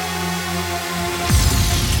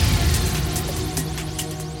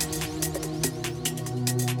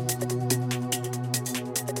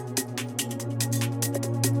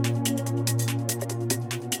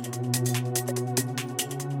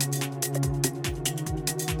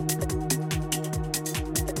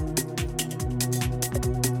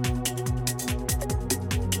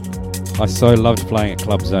 I so loved playing at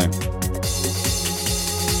Club Zone.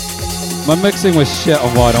 My mixing was shit on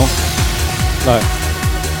vinyl. Like,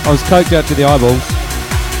 I was coked out to the eyeballs.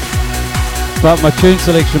 But my tune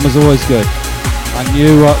selection was always good. I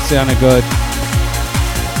knew what sounded good.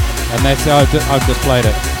 And that's how I've just played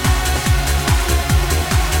it.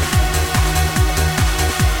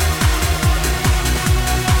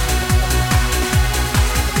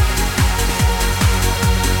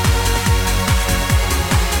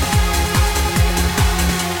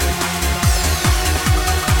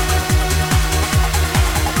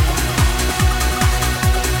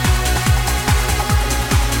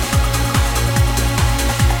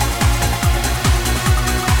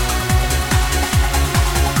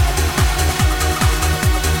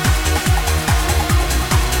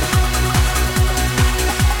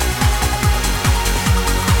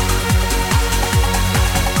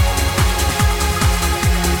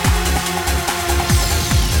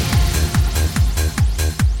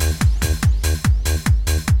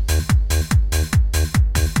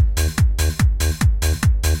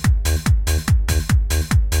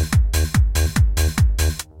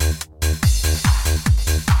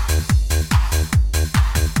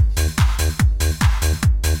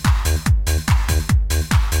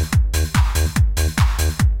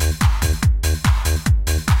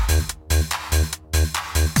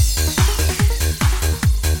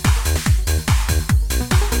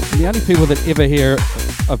 the only people that ever hear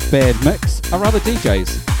a bad mix are other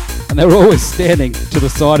DJs. And they're always standing to the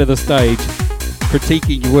side of the stage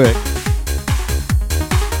critiquing your work.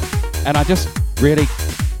 And I just really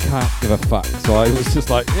can't give a fuck. So I was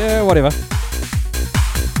just like, yeah, whatever.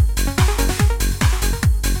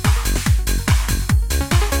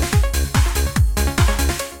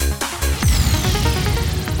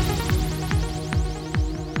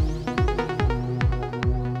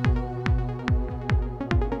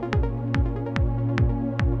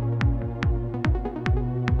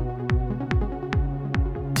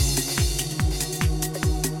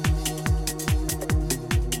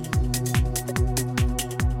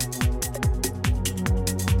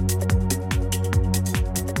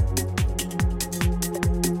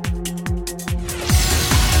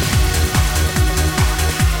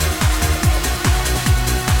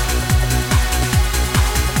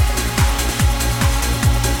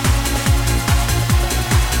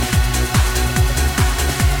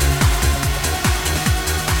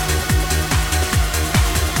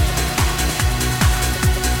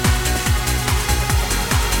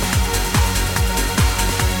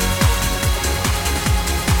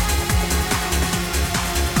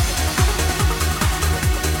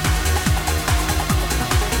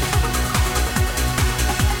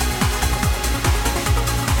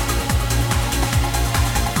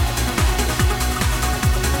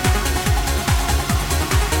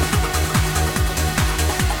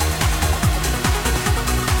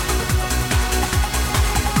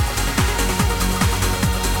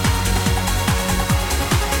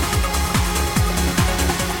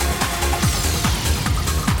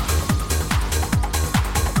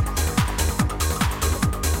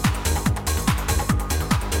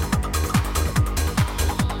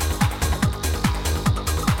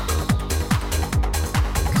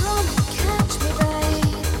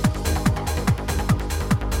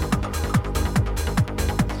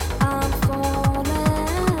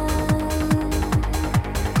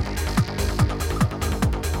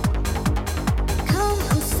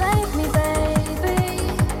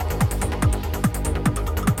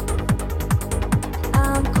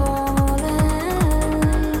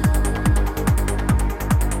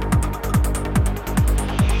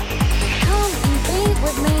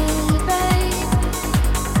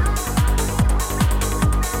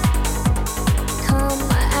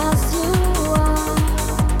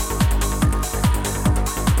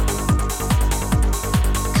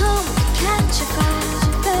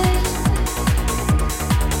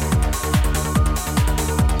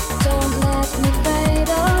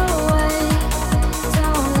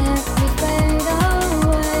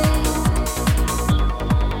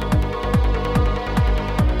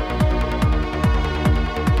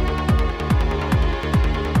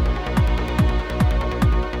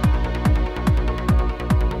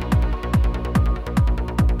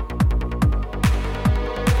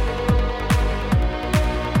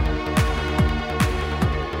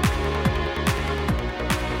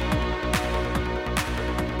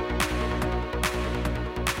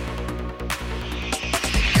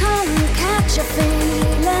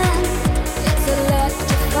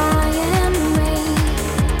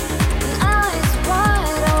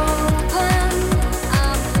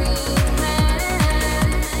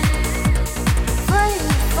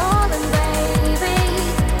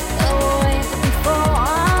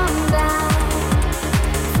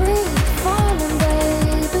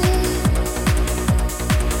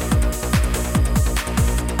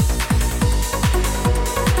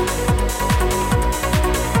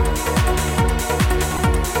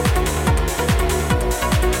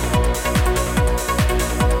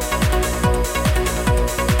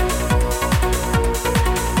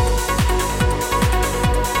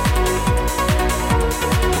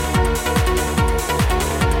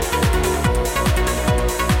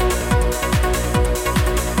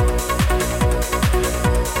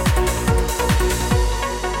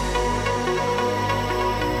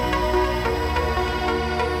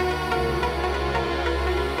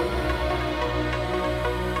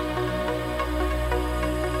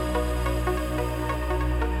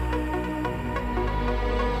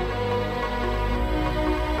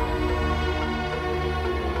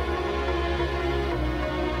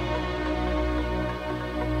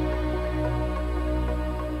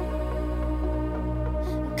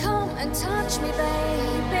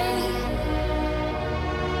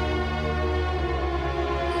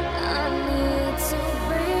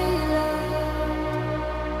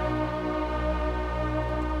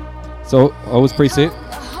 So I was preset.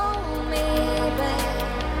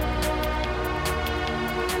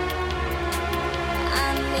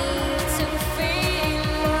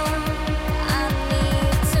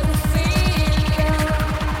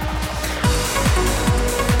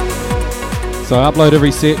 So I upload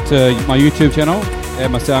every set to my YouTube channel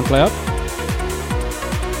and my SoundCloud.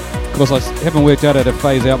 Of course, I haven't worked out how to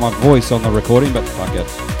phase out my voice on the recording, but fuck it.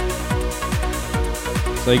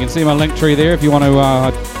 So you can see my link tree there if you want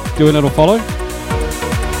to do a little follow.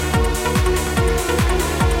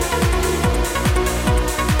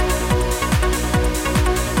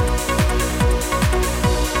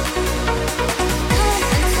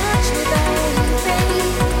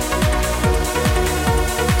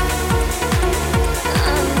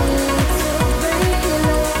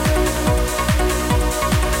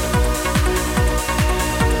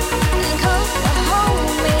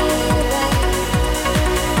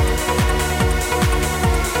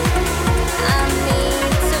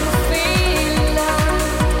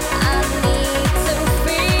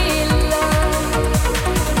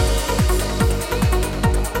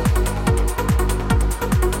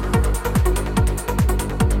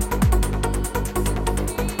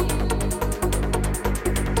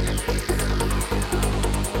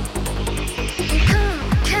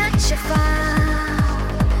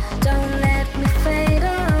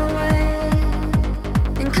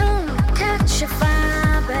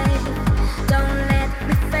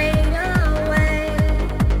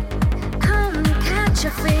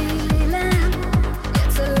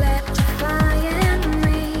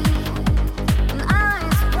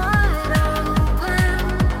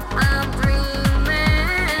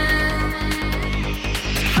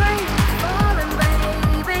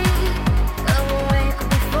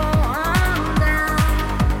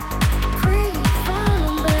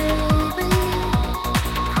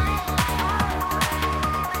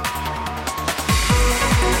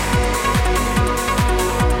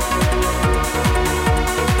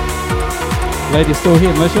 Glad you're still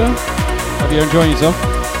here, Misha. Hope you're enjoying yourself.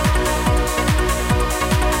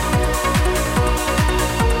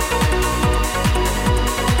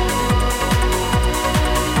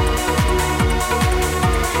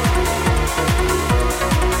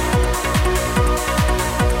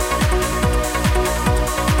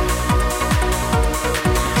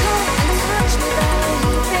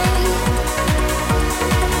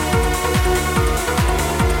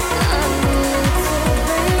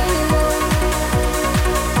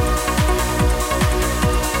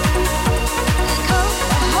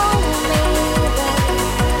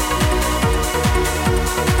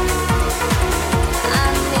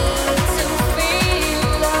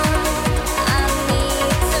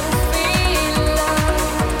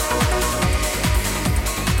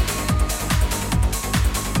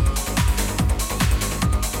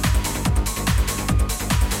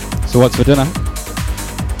 So what's for dinner?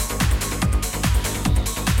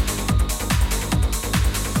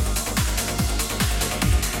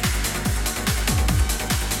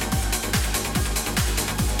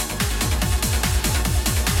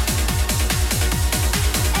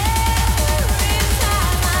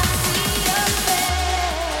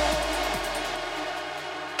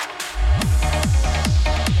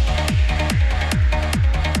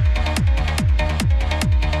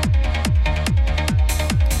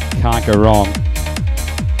 Can't go wrong.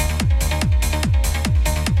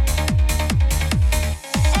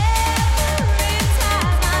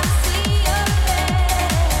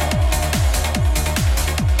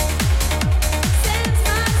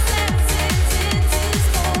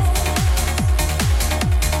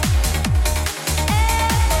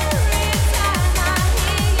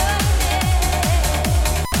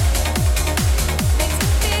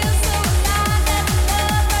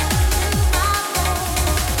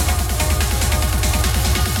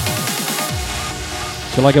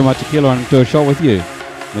 Shall I get my tequila and do a shot with you,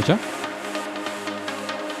 Misha?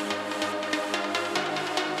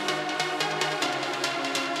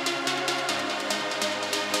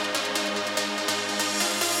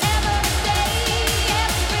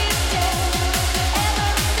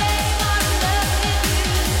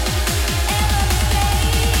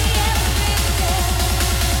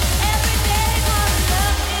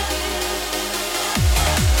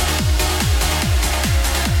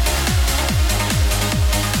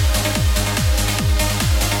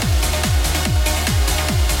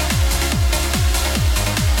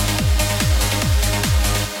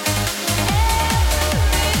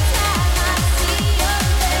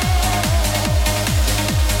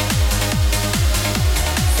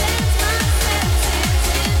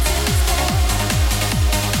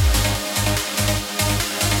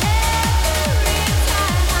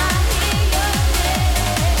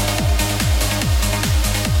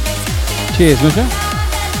 Cheers, Misha.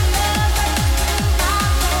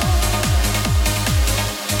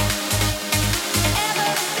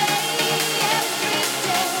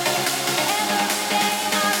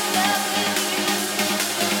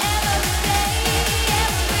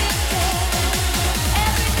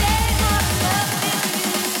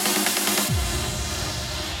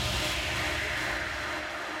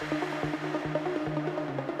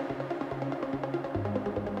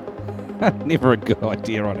 Never a good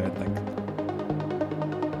idea, I don't think.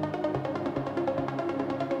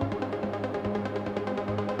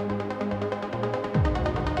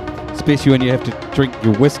 Especially when you have to drink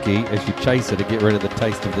your whiskey as you chase it to get rid of the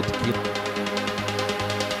taste of the tequila.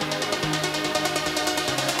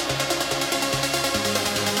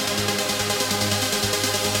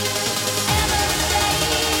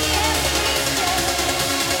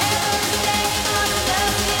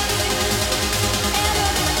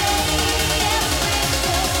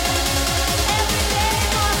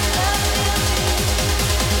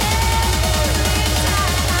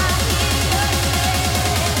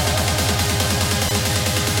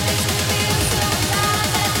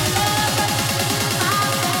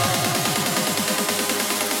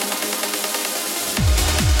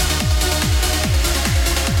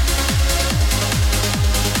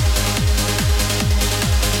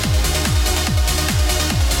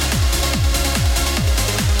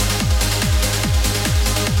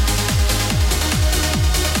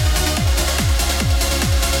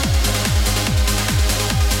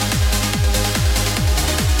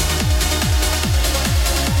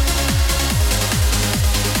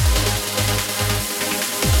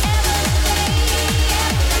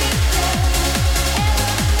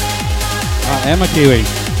 I am a Kiwi.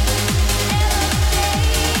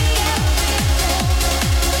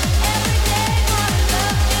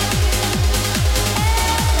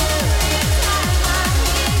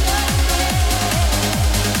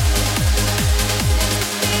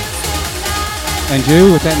 And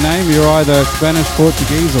you, with that name, you're either Spanish,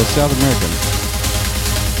 Portuguese, or South American.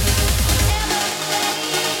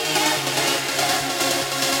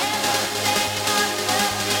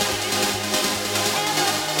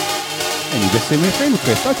 And you just send me a friend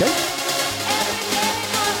request, okay.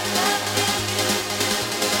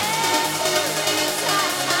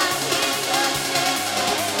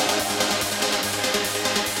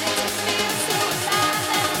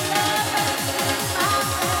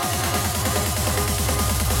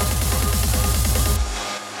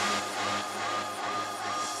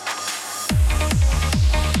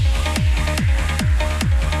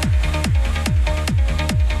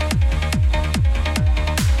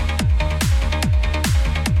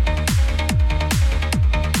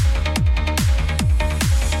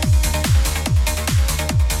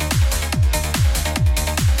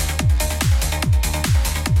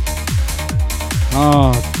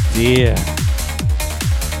 Yeah.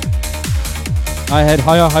 I had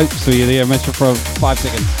higher hopes for you there, Mr. for 5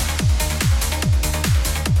 seconds.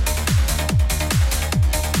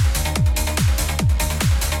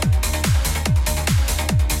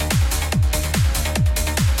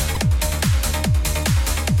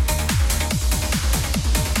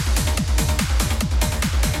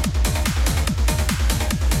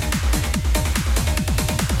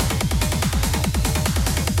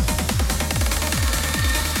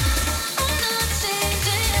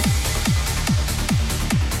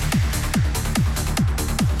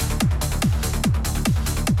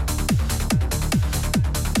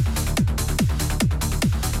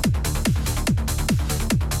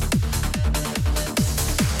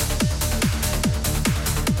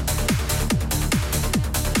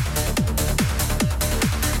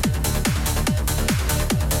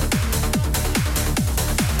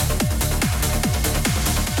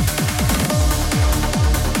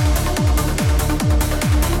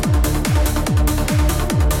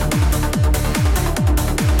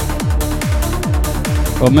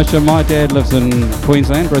 Well, Misha, my dad lives in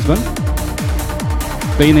Queensland, Brisbane.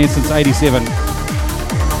 Been there since '87. And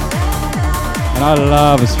I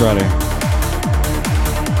love Australia.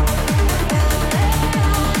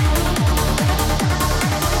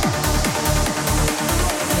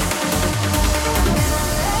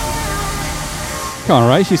 Come on,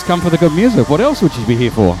 Ray, she's come for the good music. What else would she be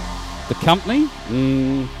here for? The company?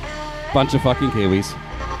 Bunch of fucking Kiwis.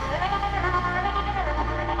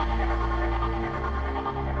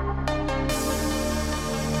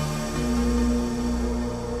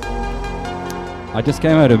 I just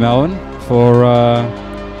came out of Melbourne for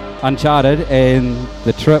Uncharted and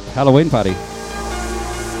the Trip Halloween party.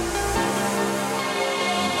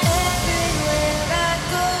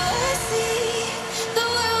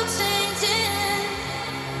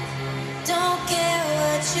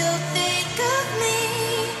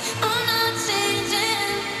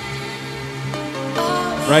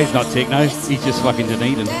 Ray's not techno, he's just fucking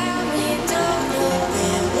Dunedin.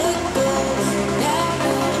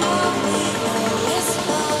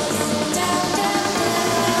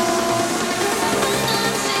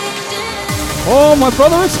 Oh, my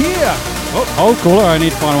brother is here! Oh, hold caller, I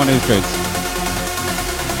need to find one of his tunes.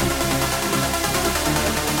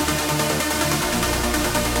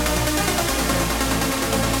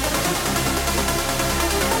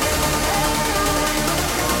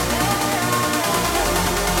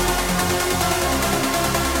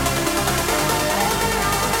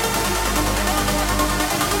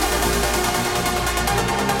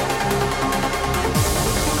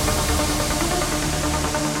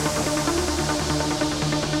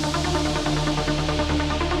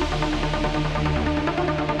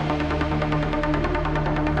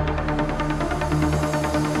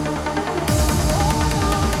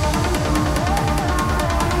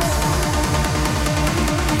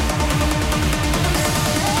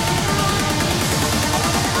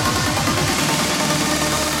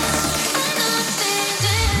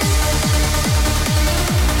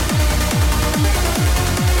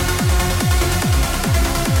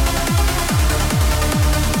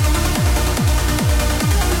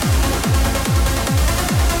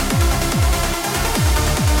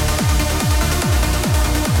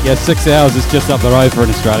 Yeah, 6 hours is just up the road for an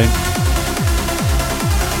Australian.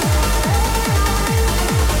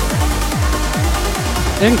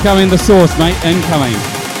 Incoming the source, mate. Incoming.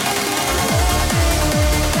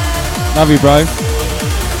 Love you, bro.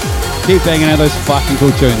 Keep banging out those fucking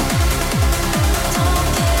cool tunes.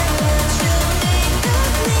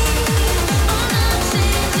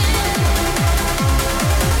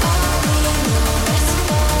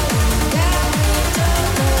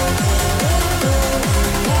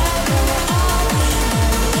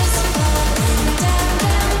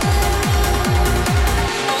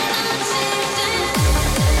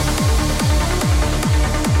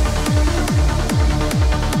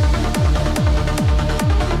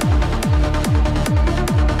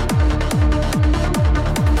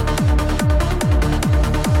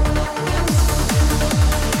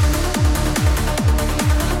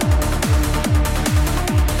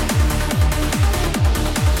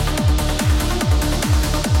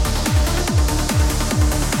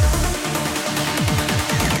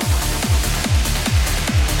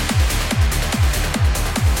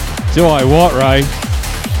 Do I what, Ray?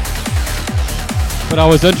 But I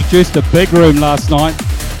was introduced to Big Room last night.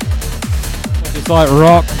 It's like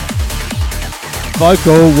rock,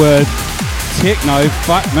 vocal with techno,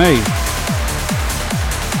 fuck me.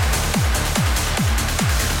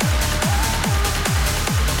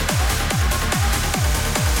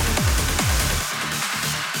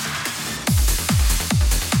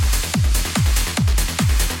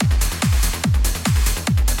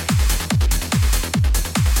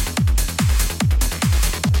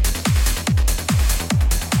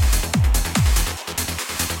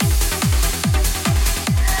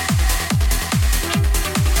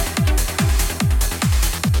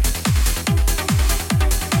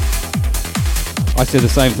 I said the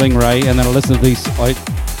same thing, Ray, and then I listened to these.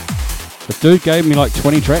 The dude gave me like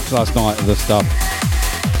 20 tracks last night of this stuff.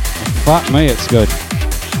 And fuck me, it's good.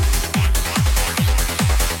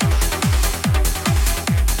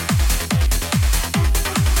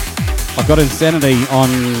 I've got Insanity on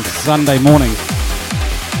Sunday morning,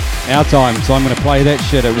 our time, so I'm going to play that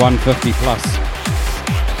shit at 150 plus.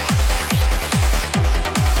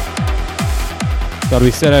 So it'll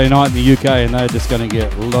be Saturday night in the UK, and they're just going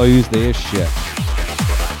to lose their shit.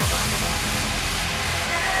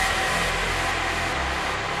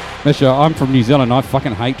 Misha, I'm from New Zealand. I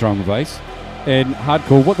fucking hate drum and bass. And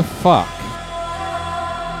hardcore, what the fuck?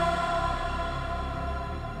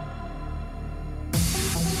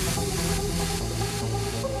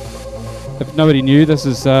 If nobody knew, this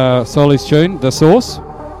is Soli's tune, The Source.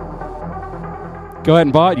 Go out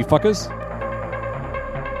and buy it, you fuckers.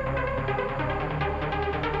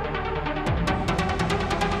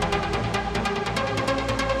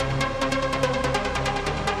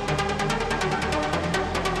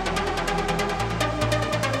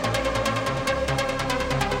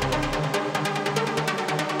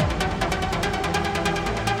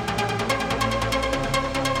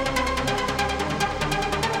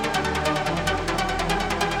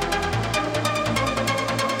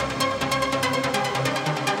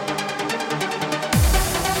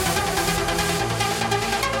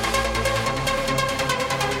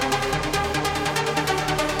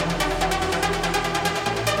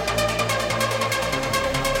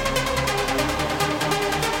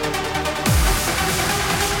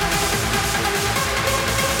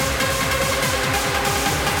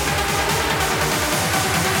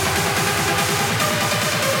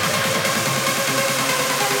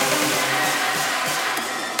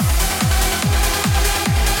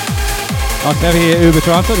 Nice to have you here, Uber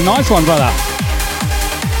Transfer. Nice one, brother.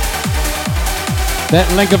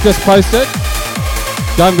 That link I've just posted.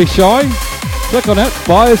 Don't be shy. Click on it,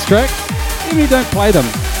 buy his tracks, even if you don't play them.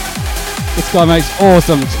 This guy makes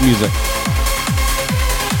awesome music.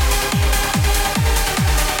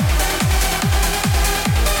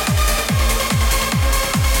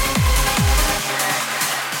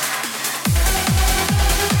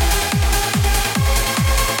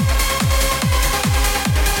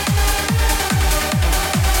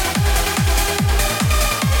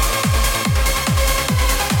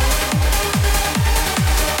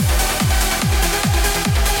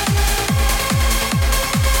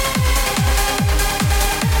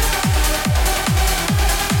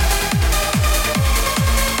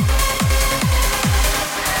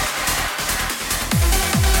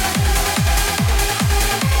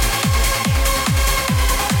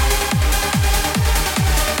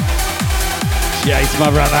 Jace, my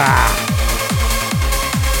brother.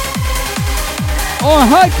 Oh,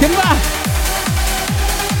 hi, Kimba.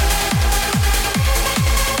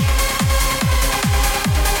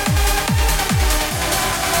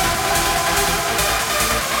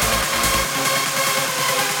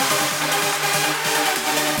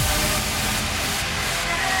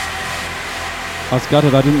 I was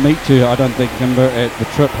gutted I didn't meet you, I don't think, Kimber, at the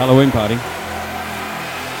Trip Halloween party.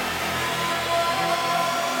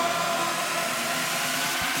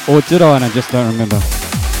 Or did I and I just don't remember?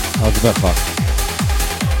 I was a bit fucked.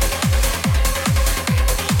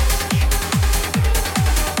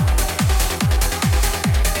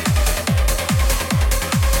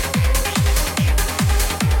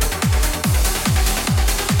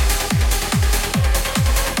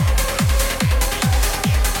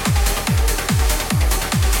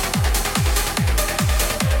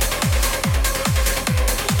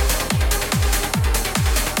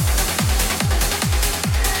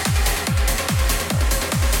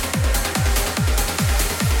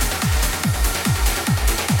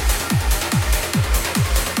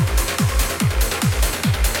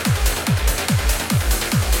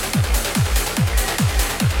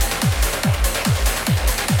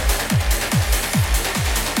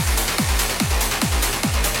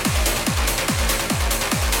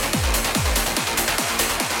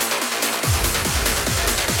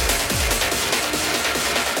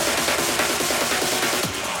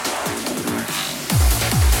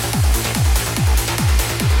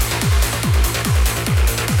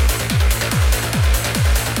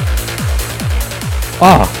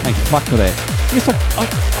 Oh, thank fuck for that. Yes, I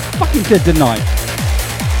fucking did, didn't I?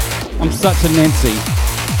 I'm such a Nancy.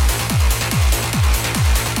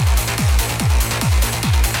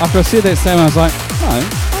 After I said that statement, I was like, no,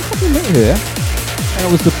 I fucking met her. And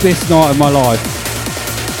it was the best night of my life.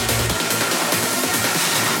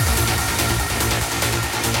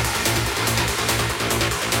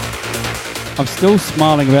 I'm still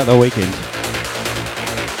smiling about the weekend.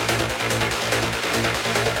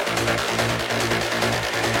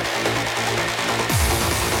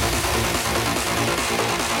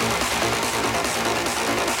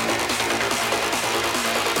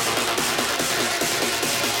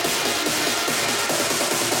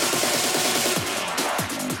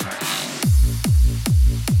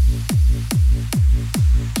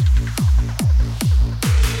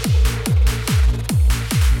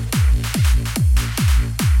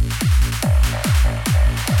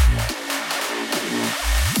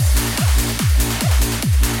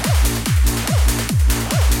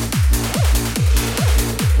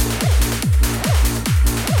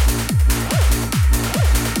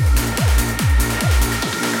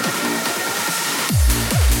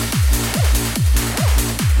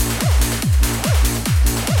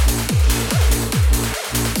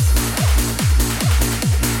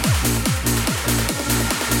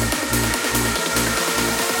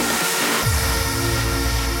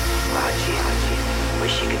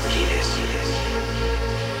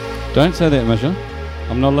 Don't say that, Misha.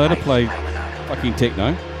 I'm not allowed to play fucking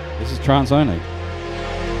techno. This is trance only.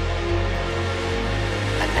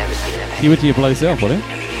 Keep it to your bloody self, will you?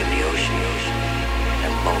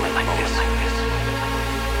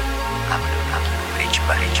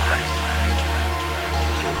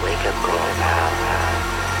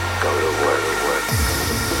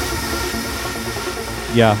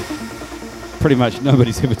 Yeah. Pretty much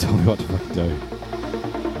nobody's ever told me what to fucking do.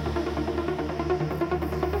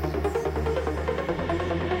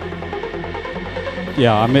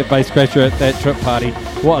 Yeah, I met Bass Crasher at that Trip party.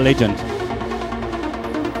 What a legend.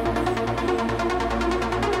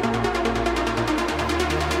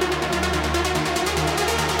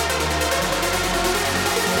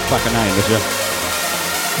 Fucking name, is ya?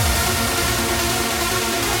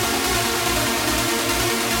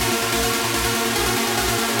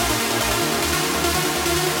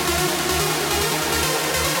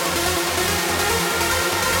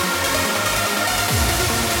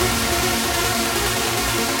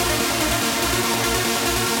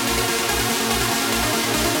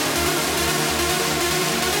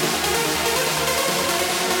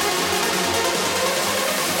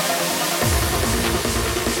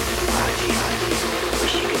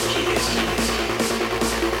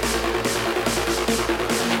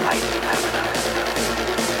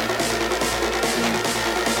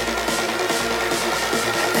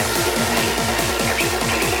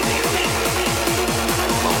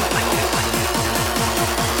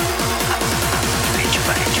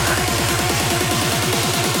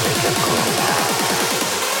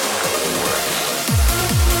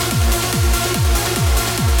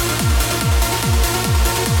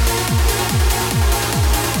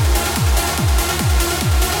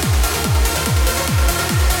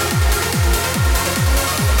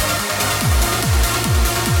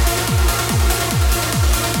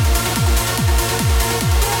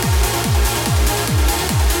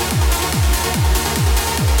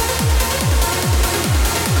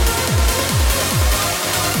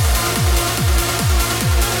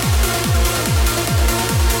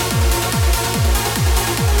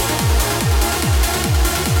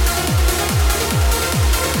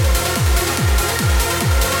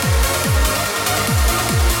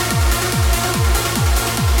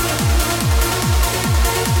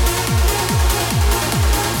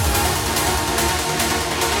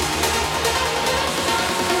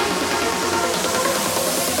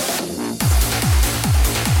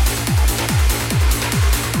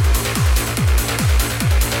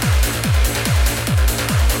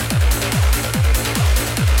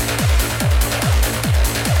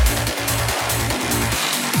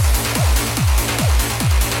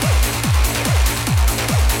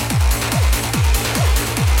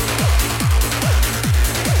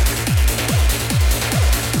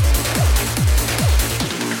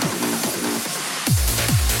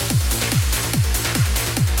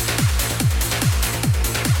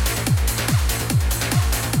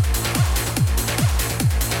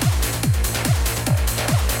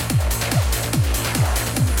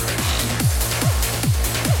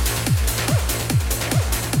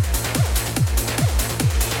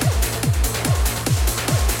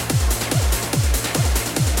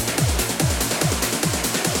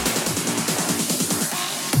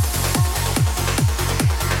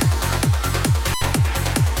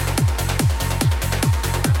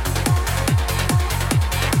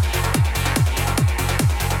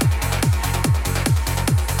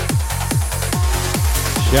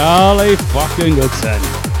 Charlie fucking Goodson.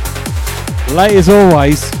 Late as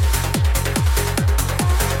always.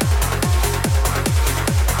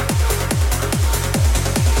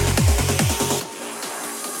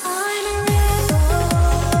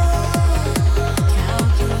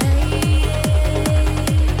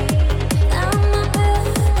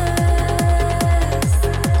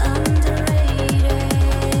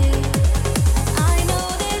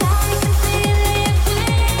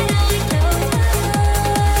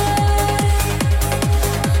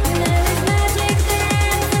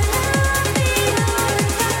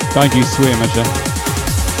 Don't you swear, Misha.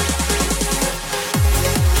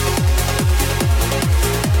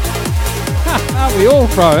 Aren't we all,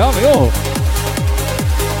 bro? Aren't we all?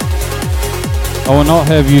 I will not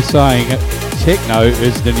have you saying techno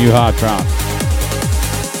is the new hard trance.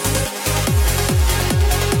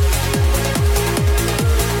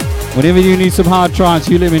 Whenever you need some hard trance,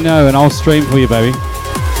 you let me know and I'll stream for you, baby.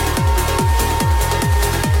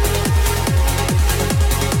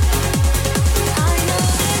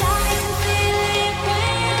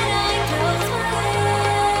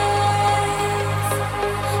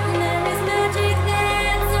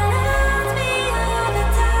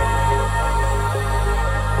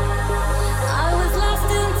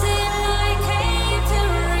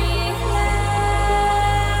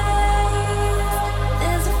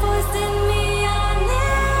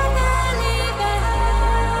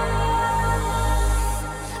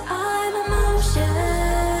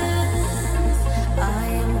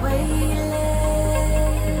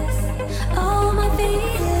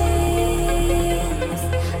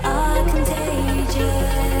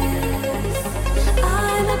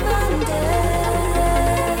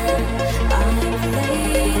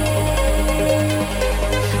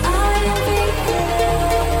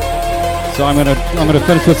 So I'm gonna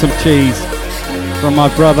finish with some cheese from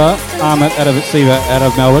my brother Armin out of XiJa out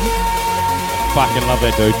of Melbourne. Fucking love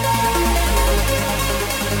that dude.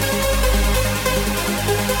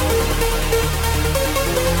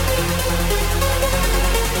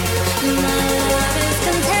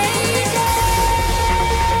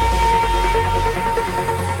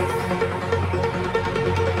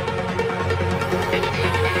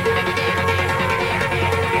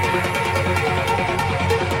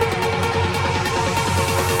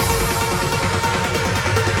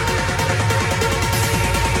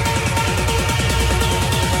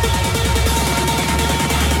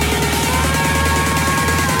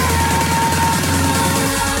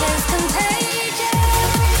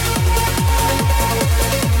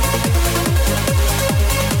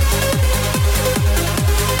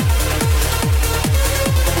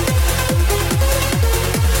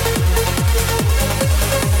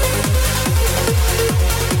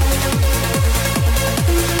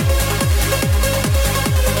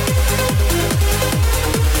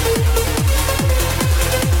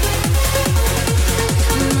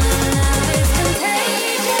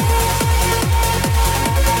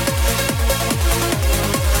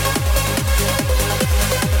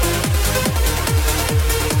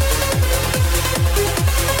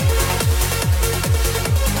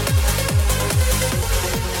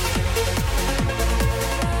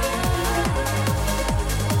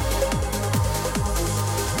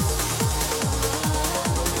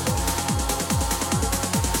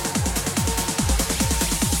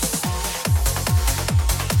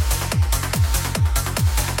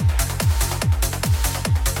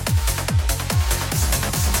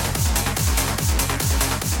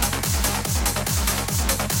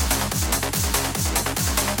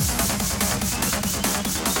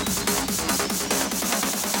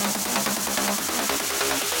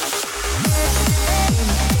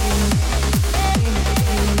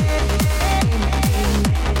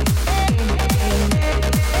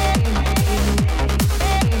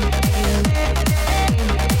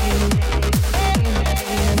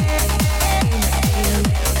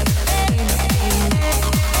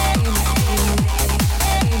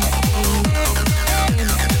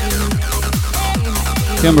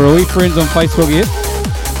 Kimber, are we friends on Facebook yet?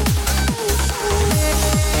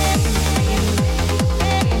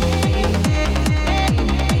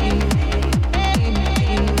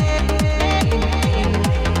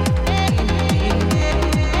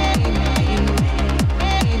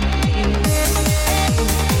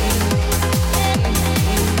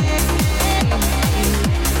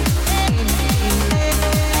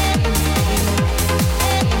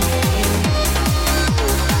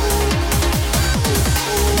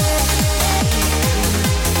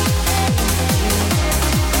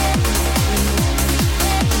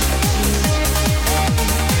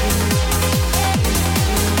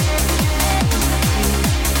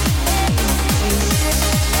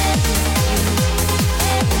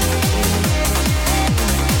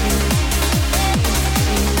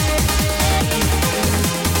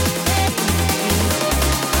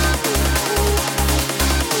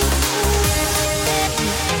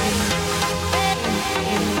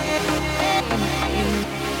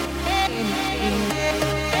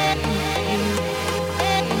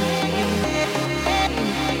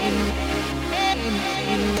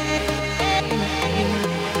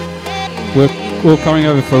 We're coming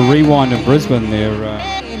over for Rewind in Brisbane there,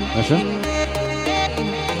 Misha.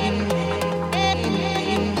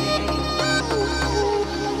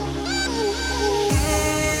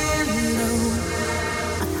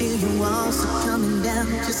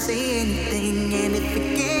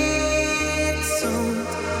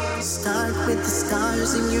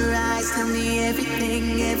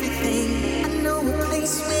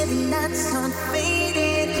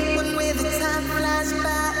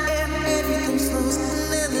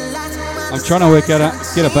 I'm trying to work out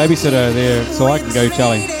get a babysitter there so I can go,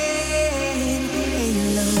 Charlie.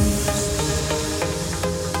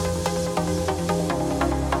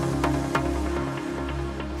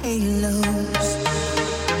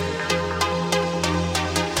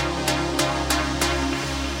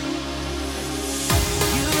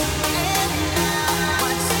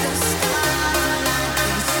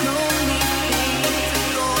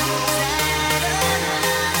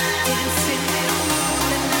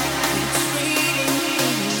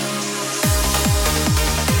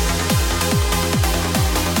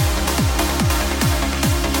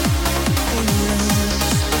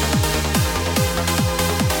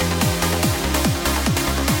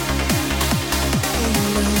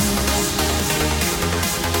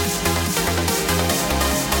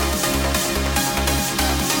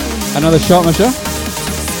 Another shot, Misha.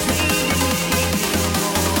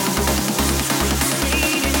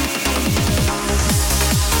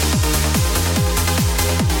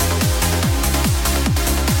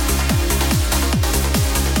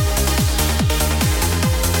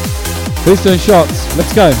 Who's doing shots?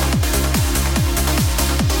 Let's go.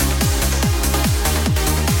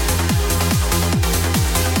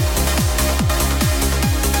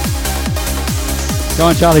 Go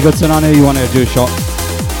on, Charlie Goodson. I know you want to do a shot.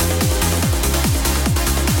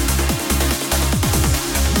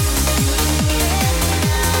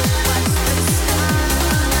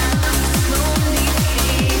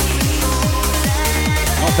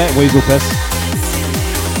 That weasel piss.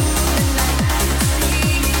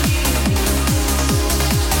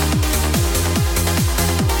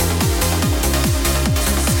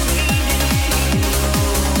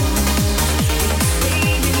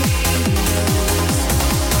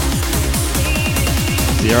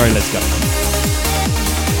 XiJaro, let's go.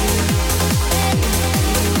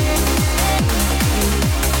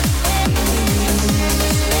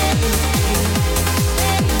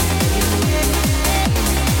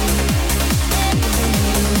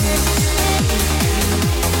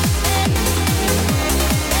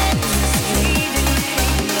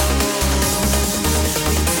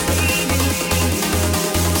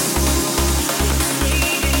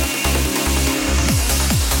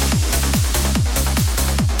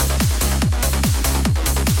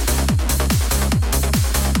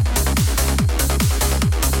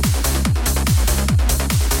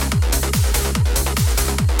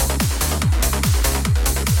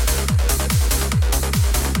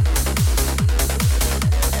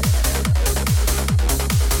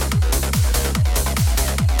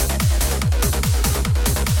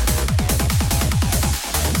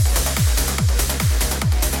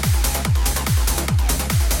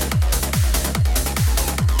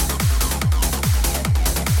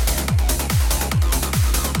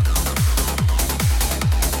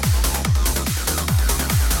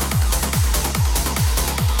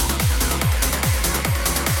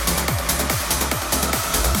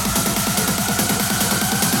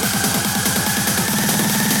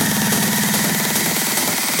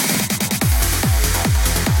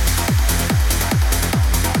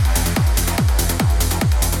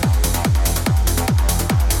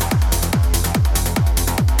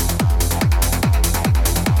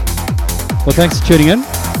 Well, thanks for tuning in.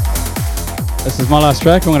 This is my last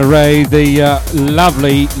track. I'm going to raid the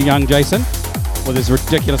lovely young Jason with his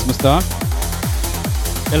ridiculous moustache.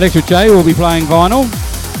 Electric J will be playing vinyl.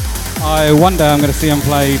 One day I'm going to see him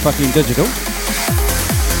play fucking digital.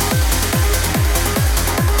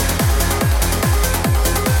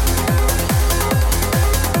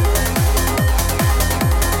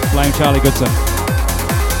 Blame Charlie Goodson.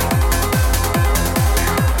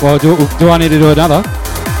 Well, do I need to do another?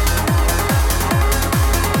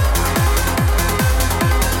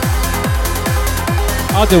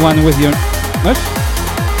 I'll do one with you, Mitch.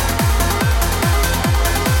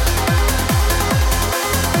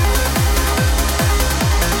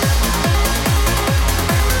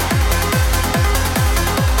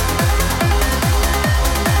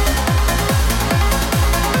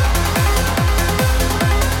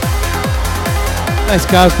 Nice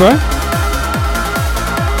cars, bro.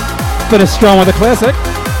 Bit of strong with a classic.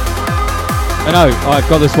 I know, I've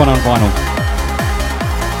got this one on vinyl.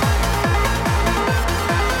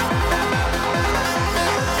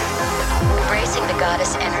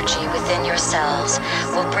 within yourselves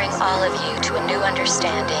will bring all of you to a new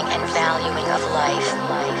understanding and valuing of life.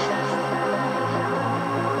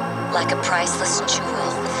 Like a priceless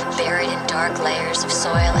jewel buried in dark layers of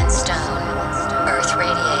soil and stone, Earth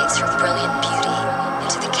radiates her brilliant beauty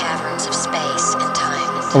into the caverns of space and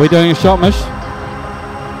time. Are we doing a shot, Mish?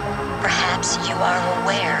 Perhaps you are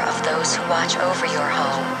aware of those who watch over your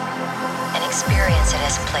home and experience it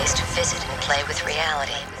as a place to visit and play with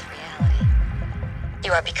reality.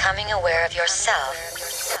 You are becoming aware of yourself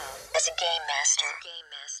as a game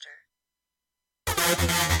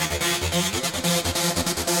master.